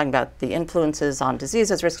 We've been talking about the influences on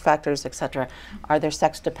diseases, risk factors, etc. Are there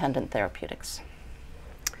sex-dependent therapeutics?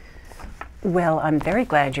 Well, I'm very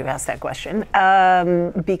glad you asked that question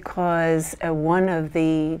because one of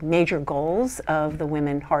the major goals of the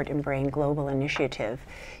Women, Heart and Brain Global Initiative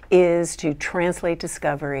is to translate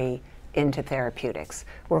discovery into therapeutics.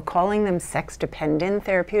 We're calling them sex-dependent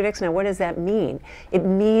therapeutics. Now, what does that mean? It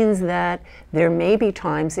means that there may be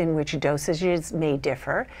times in which dosages may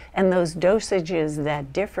differ, and those dosages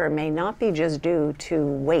that differ may not be just due to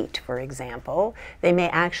weight, for example. They may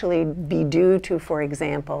actually be due to, for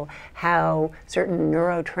example, how certain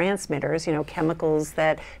neurotransmitters, you know, chemicals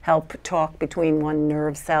that help talk between one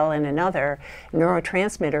nerve cell and another,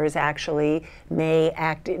 neurotransmitters actually may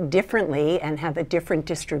act differently and have a different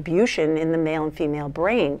distribution in the male and female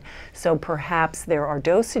brain. So perhaps there are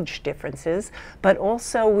dosage differences, but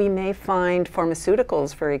also we may find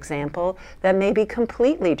pharmaceuticals, for example, that may be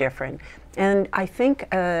completely different. And I think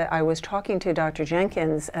I was talking to Dr.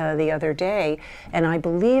 Jenkins the other day, and I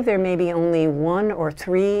believe there may be only one or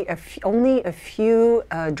three, only a few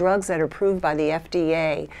drugs that are approved by the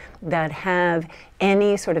FDA that have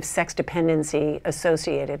any sort of sex dependency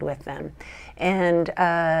associated with them. And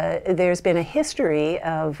there's been a history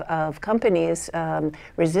of companies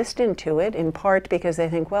resistant to it, in part because they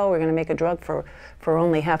think, well, we're going to make a drug for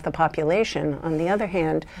only half the population. On the other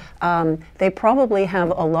hand, they probably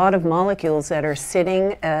have a lot of molecules that are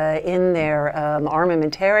sitting in their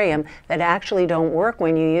armamentarium that actually don't work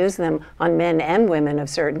when you use them on men and women of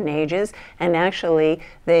certain ages, and actually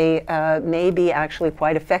they may be actually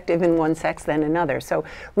quite effective in one sex than another. So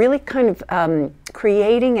really kind of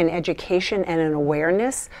creating an education and an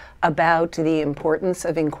awareness about the importance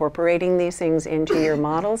of incorporating these things into your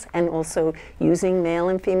models, and also using male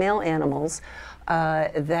and female animals.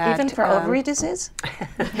 That, even for ovary disease?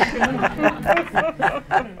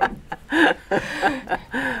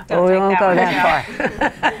 Well, we won't go that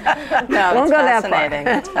far. No, it's fascinating.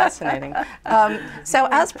 It's fascinating. So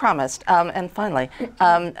as promised, and finally,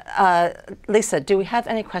 Lisa, do we have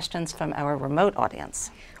any questions from our remote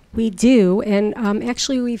audience? We do, and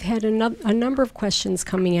actually we've had a number of questions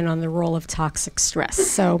coming in on the role of toxic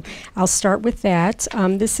stress. So I'll start with that.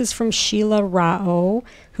 This is from Sheila Rao,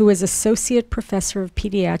 who is Associate Professor of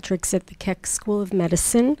Pediatrics at the Keck School of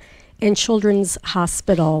Medicine and Children's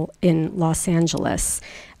Hospital in Los Angeles.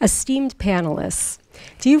 Esteemed panelists,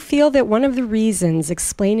 do you feel that one of the reasons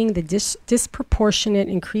explaining the disproportionate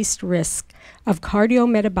increased risk of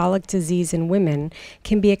cardiometabolic disease in women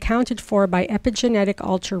can be accounted for by epigenetic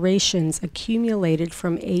alterations accumulated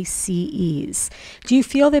from ACEs? Do you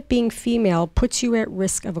feel that being female puts you at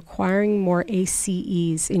risk of acquiring more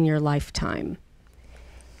ACEs in your lifetime?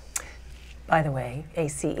 By the way,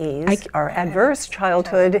 ACEs are adverse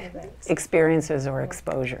childhood experiences or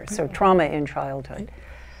exposure, so trauma in childhood.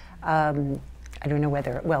 I don't know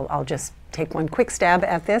whether, well, I'll just take one quick stab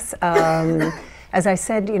at this. As I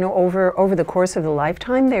said, you know, over the course of the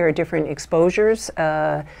lifetime, there are different exposures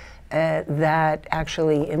that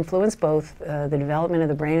actually influence both the development of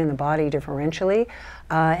the brain and the body differentially.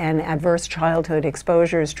 And adverse childhood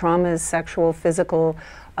exposures, traumas, sexual, physical,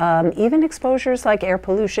 even exposures like air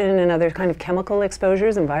pollution and other kind of chemical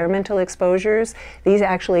exposures, environmental exposures, these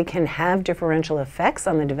actually can have differential effects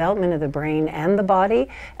on the development of the brain and the body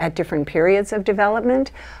at different periods of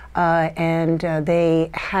development. They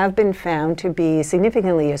have been found to be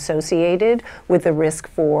significantly associated with the risk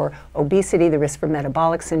for obesity, the risk for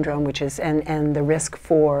metabolic syndrome, which is, and the risk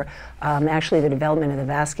for actually the development of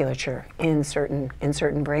the vasculature in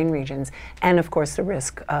certain brain regions, and of course the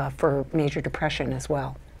risk for major depression as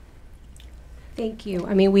well. Thank you.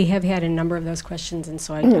 I mean, we have had a number of those questions, and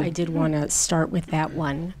so I did want to start with that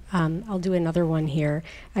one. I'll do another one here.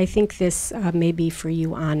 I think this may be for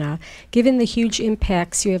you, Anna. Given the huge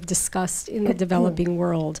impacts you have discussed in the developing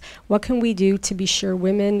world, what can we do to be sure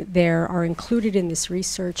women there are included in this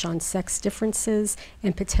research on sex differences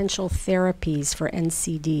and potential therapies for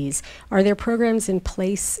NCDs? Are there programs in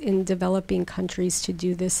place in developing countries to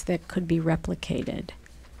do this that could be replicated?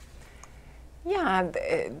 Yeah,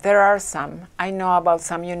 there are some. I know about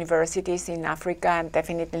some universities in Africa and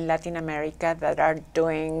definitely in Latin America that are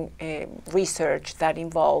doing research that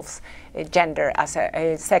involves gender as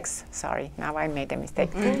a sex, sorry, now I made a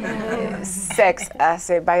mistake, sex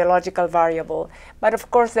as a biological variable. But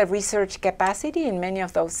of course the research capacity in many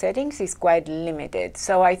of those settings is quite limited.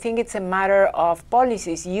 So I think it's a matter of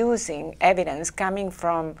policies using evidence coming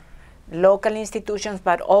from local institutions,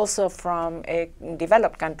 but also from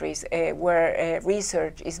developed countries where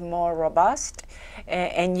research is more robust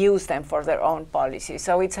and use them for their own policies.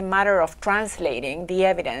 So it's a matter of translating the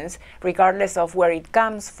evidence, regardless of where it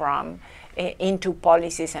comes from, into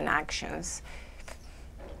policies and actions.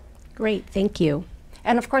 Great, thank you.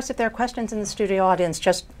 And of course, if there are questions in the studio audience,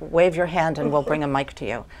 just wave your hand and we'll bring a mic to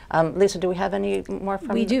you. Lisa, do we have any more from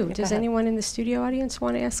We do. Does anyone in the studio audience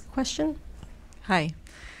want to ask a question? Hi.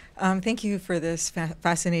 Thank you for this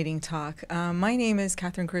fascinating talk. My name is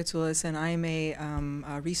Catherine Kurtzoulis, and I'm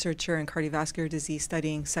a researcher in cardiovascular disease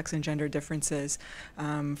studying sex and gender differences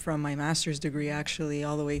from my master's degree, actually,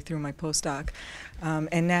 all the way through my postdoc.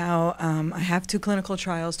 And now I have two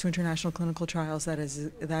international clinical trials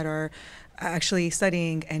that are actually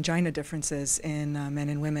studying angina differences in men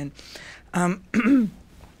and women.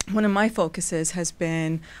 One of my focuses has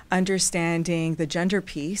been understanding the gender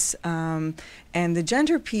piece. And the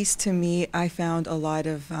gender piece, to me, I found a lot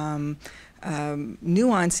of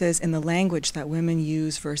nuances in the language that women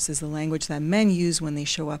use versus the language that men use when they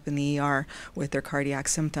show up in the ER with their cardiac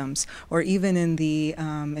symptoms, or even in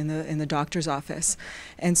the doctor's office.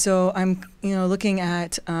 And so I'm looking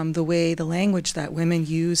at the language that women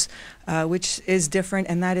use, which is different,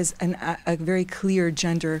 and that is a very clear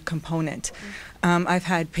gender component. I've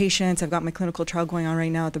had patients. I've got my clinical trial going on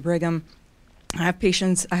right now at the Brigham. I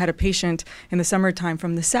had a patient in the summertime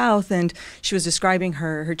from the South, and she was describing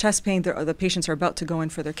her chest pain. The patients are about to go in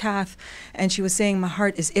for their cath, and she was saying, "My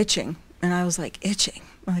heart is itching." And I was like, "Itching?"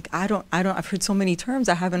 I'm like, I've heard so many terms,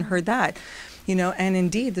 I haven't heard that. And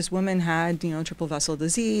indeed, this woman had, triple vessel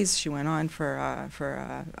disease. She went on for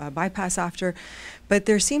a bypass after. But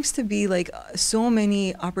there seems to be so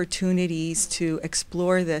many opportunities to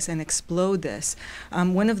explore this and explode this.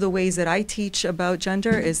 One of the ways that I teach about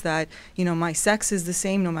gender is that, my sex is the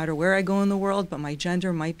same no matter where I go in the world, but my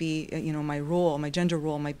gender might be, my gender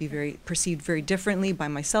role might be perceived very differently by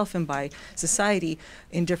myself and by society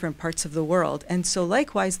in different parts of the world. And so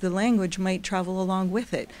likewise, the language might travel along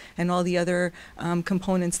with it and all the other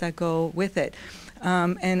components that go with it.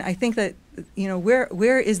 And I think that,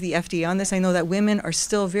 where is the FDA on this? I know that women are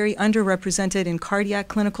still very underrepresented in cardiac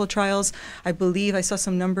clinical trials. I believe I saw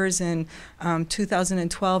some numbers in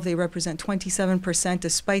 2012. They represent 27%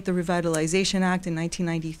 despite the Revitalization Act in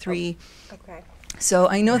 1993. Okay. So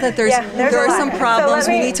I know that there are some problems.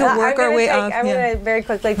 We need to work our way up. I'm going to very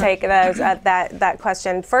quickly take those that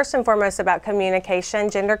question. First and foremost, about communication,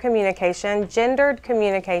 gender communication. Gendered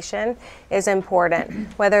communication is important,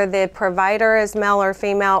 whether the provider is male or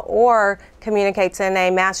female or communicates in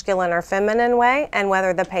a masculine or feminine way, and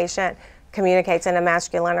whether the patient communicates in a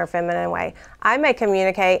masculine or feminine way. I may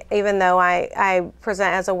communicate, even though I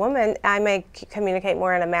present as a woman, I may communicate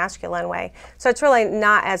more in a masculine way. So it's really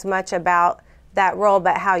not as much about that role,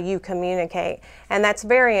 but how you communicate, and that's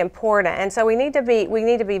very important. And so we need to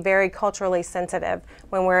be very culturally sensitive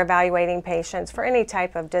when we're evaluating patients for any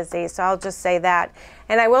type of disease. So I'll just say that,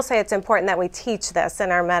 and I will say it's important that we teach this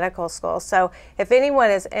in our medical school. So if anyone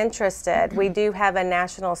is interested, we do have a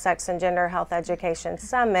National Sex and Gender Health Education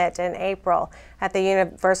Summit in April at the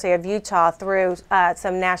University of Utah through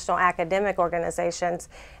some national academic organizations.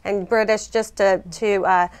 And British, just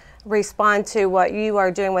to respond to what you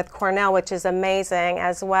are doing with Cornell, which is amazing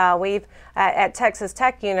as well. We've at Texas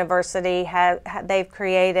Tech University they've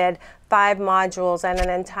created 5 modules and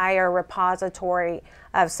an entire repository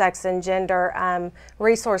of sex and gender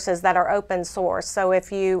resources that are open source. So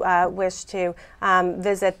if you wish to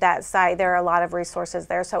visit that site, there are a lot of resources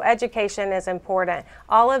there. So education is important.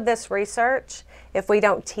 All of this research, if we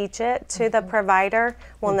don't teach it to the provider,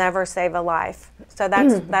 will never save a life. So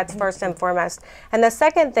that's first and foremost. And the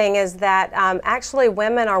second thing is that actually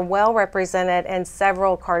women are well represented in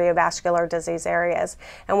several cardiovascular disease areas.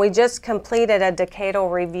 And we just completed a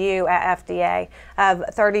decadal review at FDA of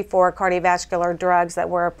 34 cardiovascular drugs that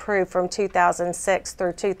were approved from 2006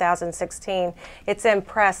 through 2016. It's in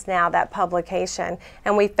press now, that publication.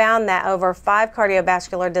 And we found that over 5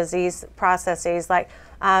 cardiovascular disease processes like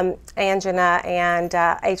angina and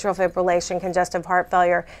atrial fibrillation, congestive heart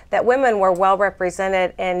failure, that women were well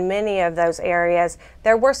represented in many of those areas.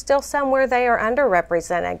 There were still some where they are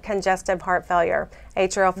underrepresented, congestive heart failure,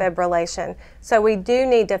 atrial fibrillation. So we do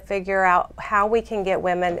need to figure out how we can get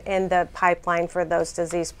women in the pipeline for those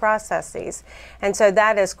disease processes. And so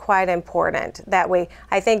that is quite important.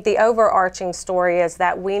 I think the overarching story is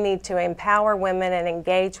that we need to empower women and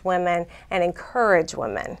engage women and encourage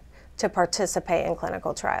women to participate in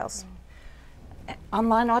clinical trials.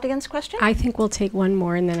 Online audience question? I think we'll take one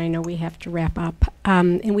more, and then I know we have to wrap up.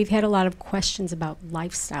 And we've had a lot of questions about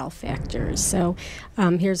lifestyle factors. So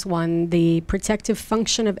here's one. The protective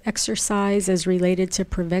function of exercise as related to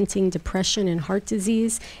preventing depression and heart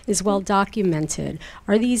disease is well documented.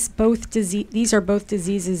 Are these are both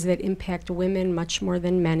diseases that impact women much more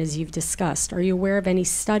than men, as you've discussed. Are you aware of any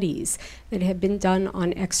studies that have been done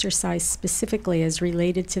on exercise specifically as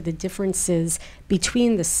related to the differences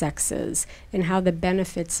between the sexes and how the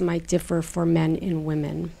benefits might differ for men and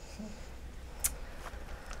women?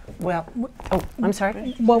 Well, oh, I'm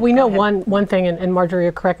sorry. Well, we know one thing, and Marjorie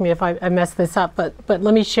will correct me if I mess this up, but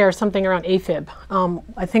let me share something around AFib.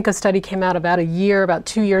 I think a study came out about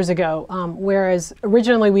 2 years ago, whereas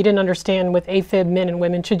originally we didn't understand with AFib, men and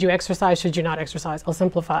women, should you exercise, should you not exercise? I'll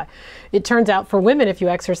simplify. It turns out for women, if you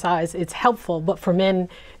exercise, it's helpful, but for men,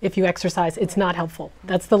 if you exercise, it's not helpful.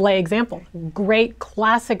 That's the lay example. Great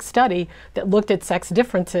classic study that looked at sex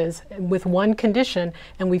differences with one condition,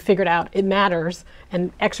 and we figured out it matters,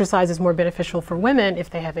 and exercise is more beneficial for women if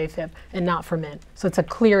they have AFib and not for men. So it's a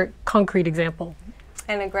clear, concrete example.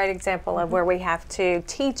 And a great example of where we have to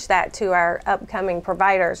teach that to our upcoming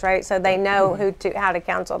providers, right? So they know how to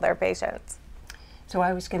counsel their patients. So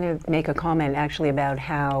I was going to make a comment actually about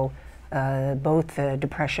how both the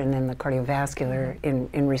depression and the cardiovascular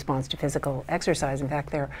in response to physical exercise. In fact,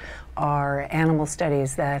 there are animal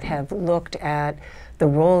studies that have looked at the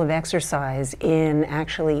role of exercise in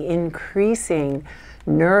actually increasing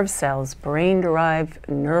nerve cells, brain-derived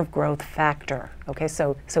nerve growth factor. Okay,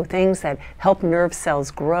 so things that help nerve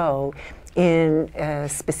cells grow in a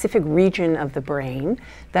specific region of the brain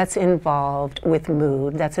that's involved with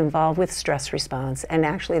mood, that's involved with stress response, and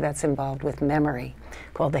actually that's involved with memory,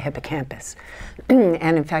 called the hippocampus.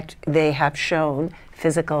 And in fact, they have shown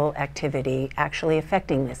physical activity actually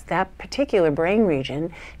affecting this. That particular brain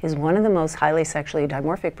region is one of the most highly sexually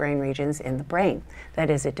dimorphic brain regions in the brain. That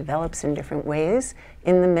is, it develops in different ways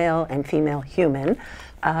in the male and female human,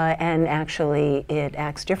 and actually it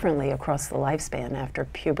acts differently across the lifespan after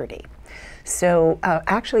puberty. So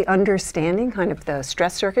actually understanding kind of the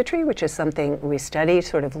stress circuitry, which is something we study,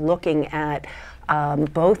 sort of looking at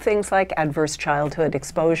both things like adverse childhood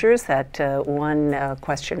exposures that one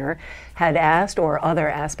questioner had asked, or other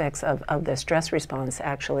aspects of the stress response,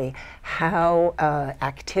 actually how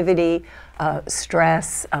activity,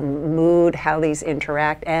 stress, mood, how these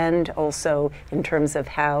interact, and also in terms of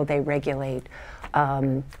how they regulate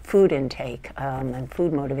food intake and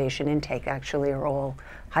food motivation intake actually are all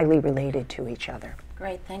highly related to each other.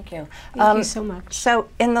 Great, thank you. Thank you so much. So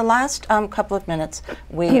in the last couple of minutes,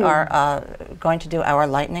 we are going to do our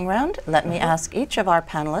lightning round. Let me ask each of our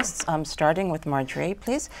panelists, starting with Marjorie,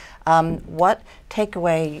 please, what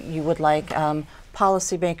takeaway you would like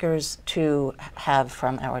policymakers to have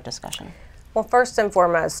from our discussion? Well, first and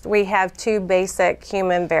foremost, we have two basic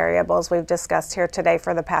human variables we've discussed here today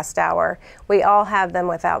for the past hour. We all have them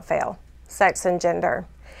without fail, sex and gender.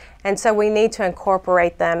 And so we need to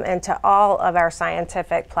incorporate them into all of our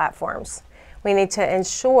scientific platforms. We need to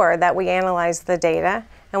ensure that we analyze the data,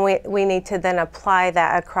 and we need to then apply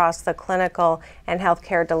that across the clinical and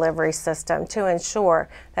healthcare delivery system to ensure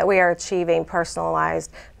that we are achieving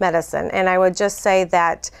personalized medicine. And I would just say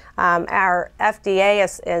that our FDA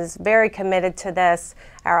is very committed to this.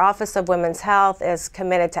 Our Office of Women's Health is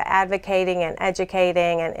committed to advocating and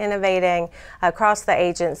educating and innovating across the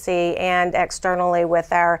agency and externally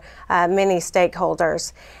with our many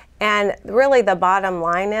stakeholders. And really the bottom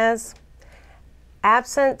line is,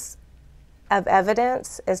 absence of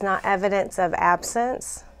evidence is not evidence of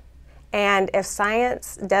absence. And if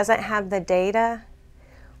science doesn't have the data,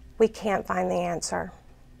 we can't find the answer.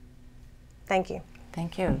 Thank you.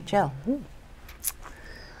 Thank you. Jill.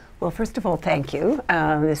 Well, first of all, thank you.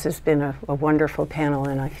 This has been a wonderful panel,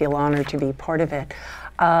 and I feel honored to be part of it.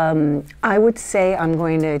 I would say I'm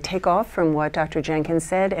going to take off from what Dr. Jenkins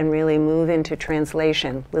said and really move into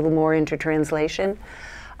translation, a little more into translation,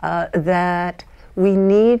 that we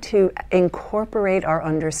need to incorporate our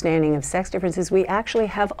understanding of sex differences. We actually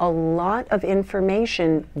have a lot of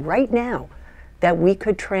information right now that we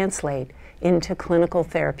could translate into clinical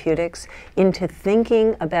therapeutics, into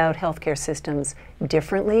thinking about healthcare systems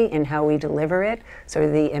differently in how we deliver it,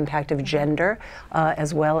 so the impact of gender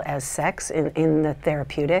as well as sex in the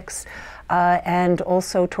therapeutics, and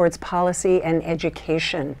also towards policy and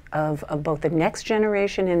education of both the next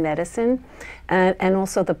generation in medicine and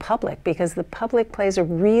also the public, because the public plays a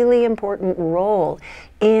really important role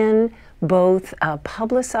in both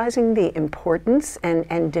publicizing the importance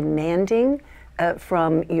and demanding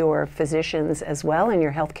from your physicians as well and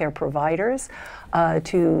your healthcare providers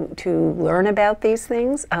to learn about these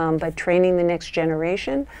things, but training the next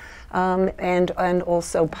generation and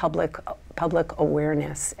also public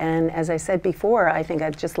awareness. And as I said before, I think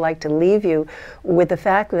I'd just like to leave you with the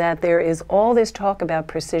fact that there is all this talk about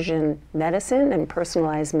precision medicine and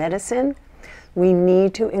personalized medicine. We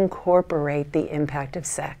need to incorporate the impact of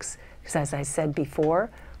sex, because as I said before,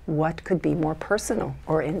 what could be more personal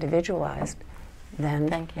or individualized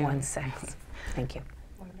than one's sex? Thank you.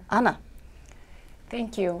 Anna.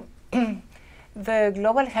 Thank you. The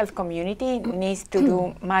global health community needs to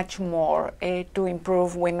do much more to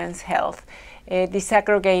improve women's health.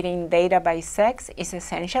 Disaggregating data by sex is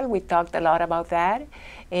essential. We talked a lot about that.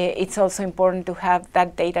 It's also important to have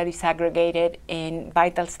that data disaggregated in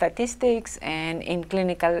vital statistics and in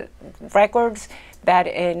clinical records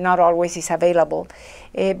that not always is available.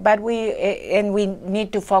 But we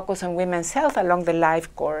need to focus on women's health along the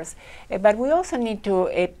life course. But we also need to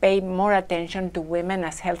pay more attention to women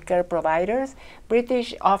as healthcare providers.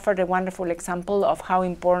 British offered a wonderful example of how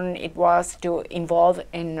important it was to involve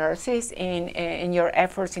nurses in your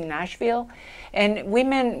efforts in Nashville. And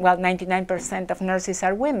women, well, 99% of nurses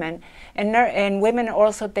are women, and women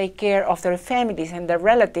also take care of their families and their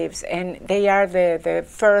relatives, and they are the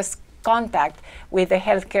first contact with the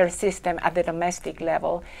healthcare system at the domestic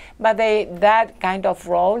level. But that kind of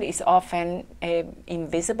role is often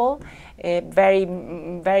invisible, very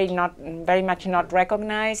much not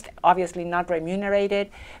recognized, obviously not remunerated.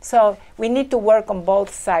 So we need to work on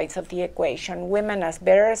both sides of the equation, women as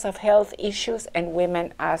bearers of health issues and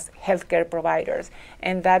women as healthcare providers.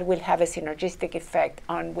 And that will have a synergistic effect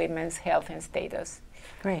on women's health and status.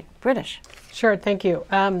 Great. British. Sure, thank you.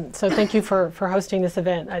 So thank you for hosting this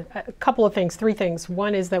event. A couple of things, three things.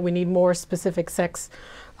 One is that we need more specific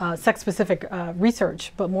sex-specific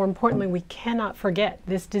research, but more importantly, we cannot forget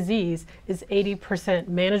this disease is 80%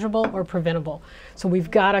 manageable or preventable. So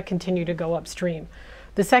we've got to continue to go upstream.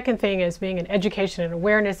 The second thing is, being an education and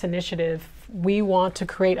awareness initiative, we want to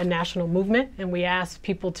create a national movement, and we ask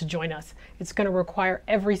people to join us. It's going to require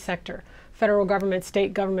every sector. Federal government,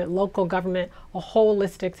 state government, local government, a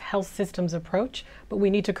holistic health systems approach, but we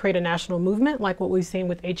need to create a national movement like what we've seen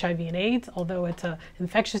with HIV and AIDS, although it's an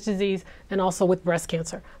infectious disease, and also with breast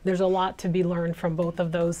cancer. There's a lot to be learned from both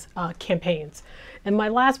of those campaigns. And my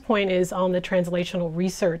last point is on the translational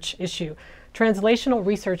research issue. Translational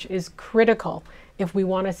research is critical if we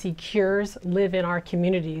want to see cures live in our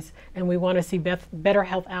communities, and we want to see better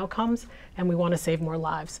health outcomes, and we want to save more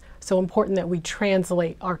lives. So important that we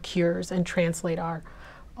translate our cures and translate our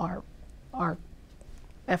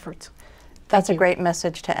efforts. That's a great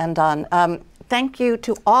message to end on. Thank you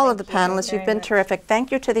to all of the panelists. You've been terrific. Thank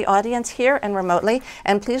you to the audience here and remotely.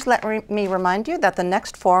 And please let me remind you that the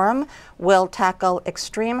next forum will tackle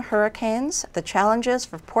extreme hurricanes, the challenges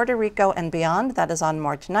for Puerto Rico and beyond. That is on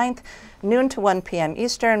March 9th, noon to 1 p.m.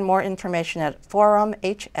 Eastern. More information at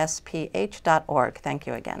forumhsph.org. Thank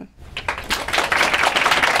you again.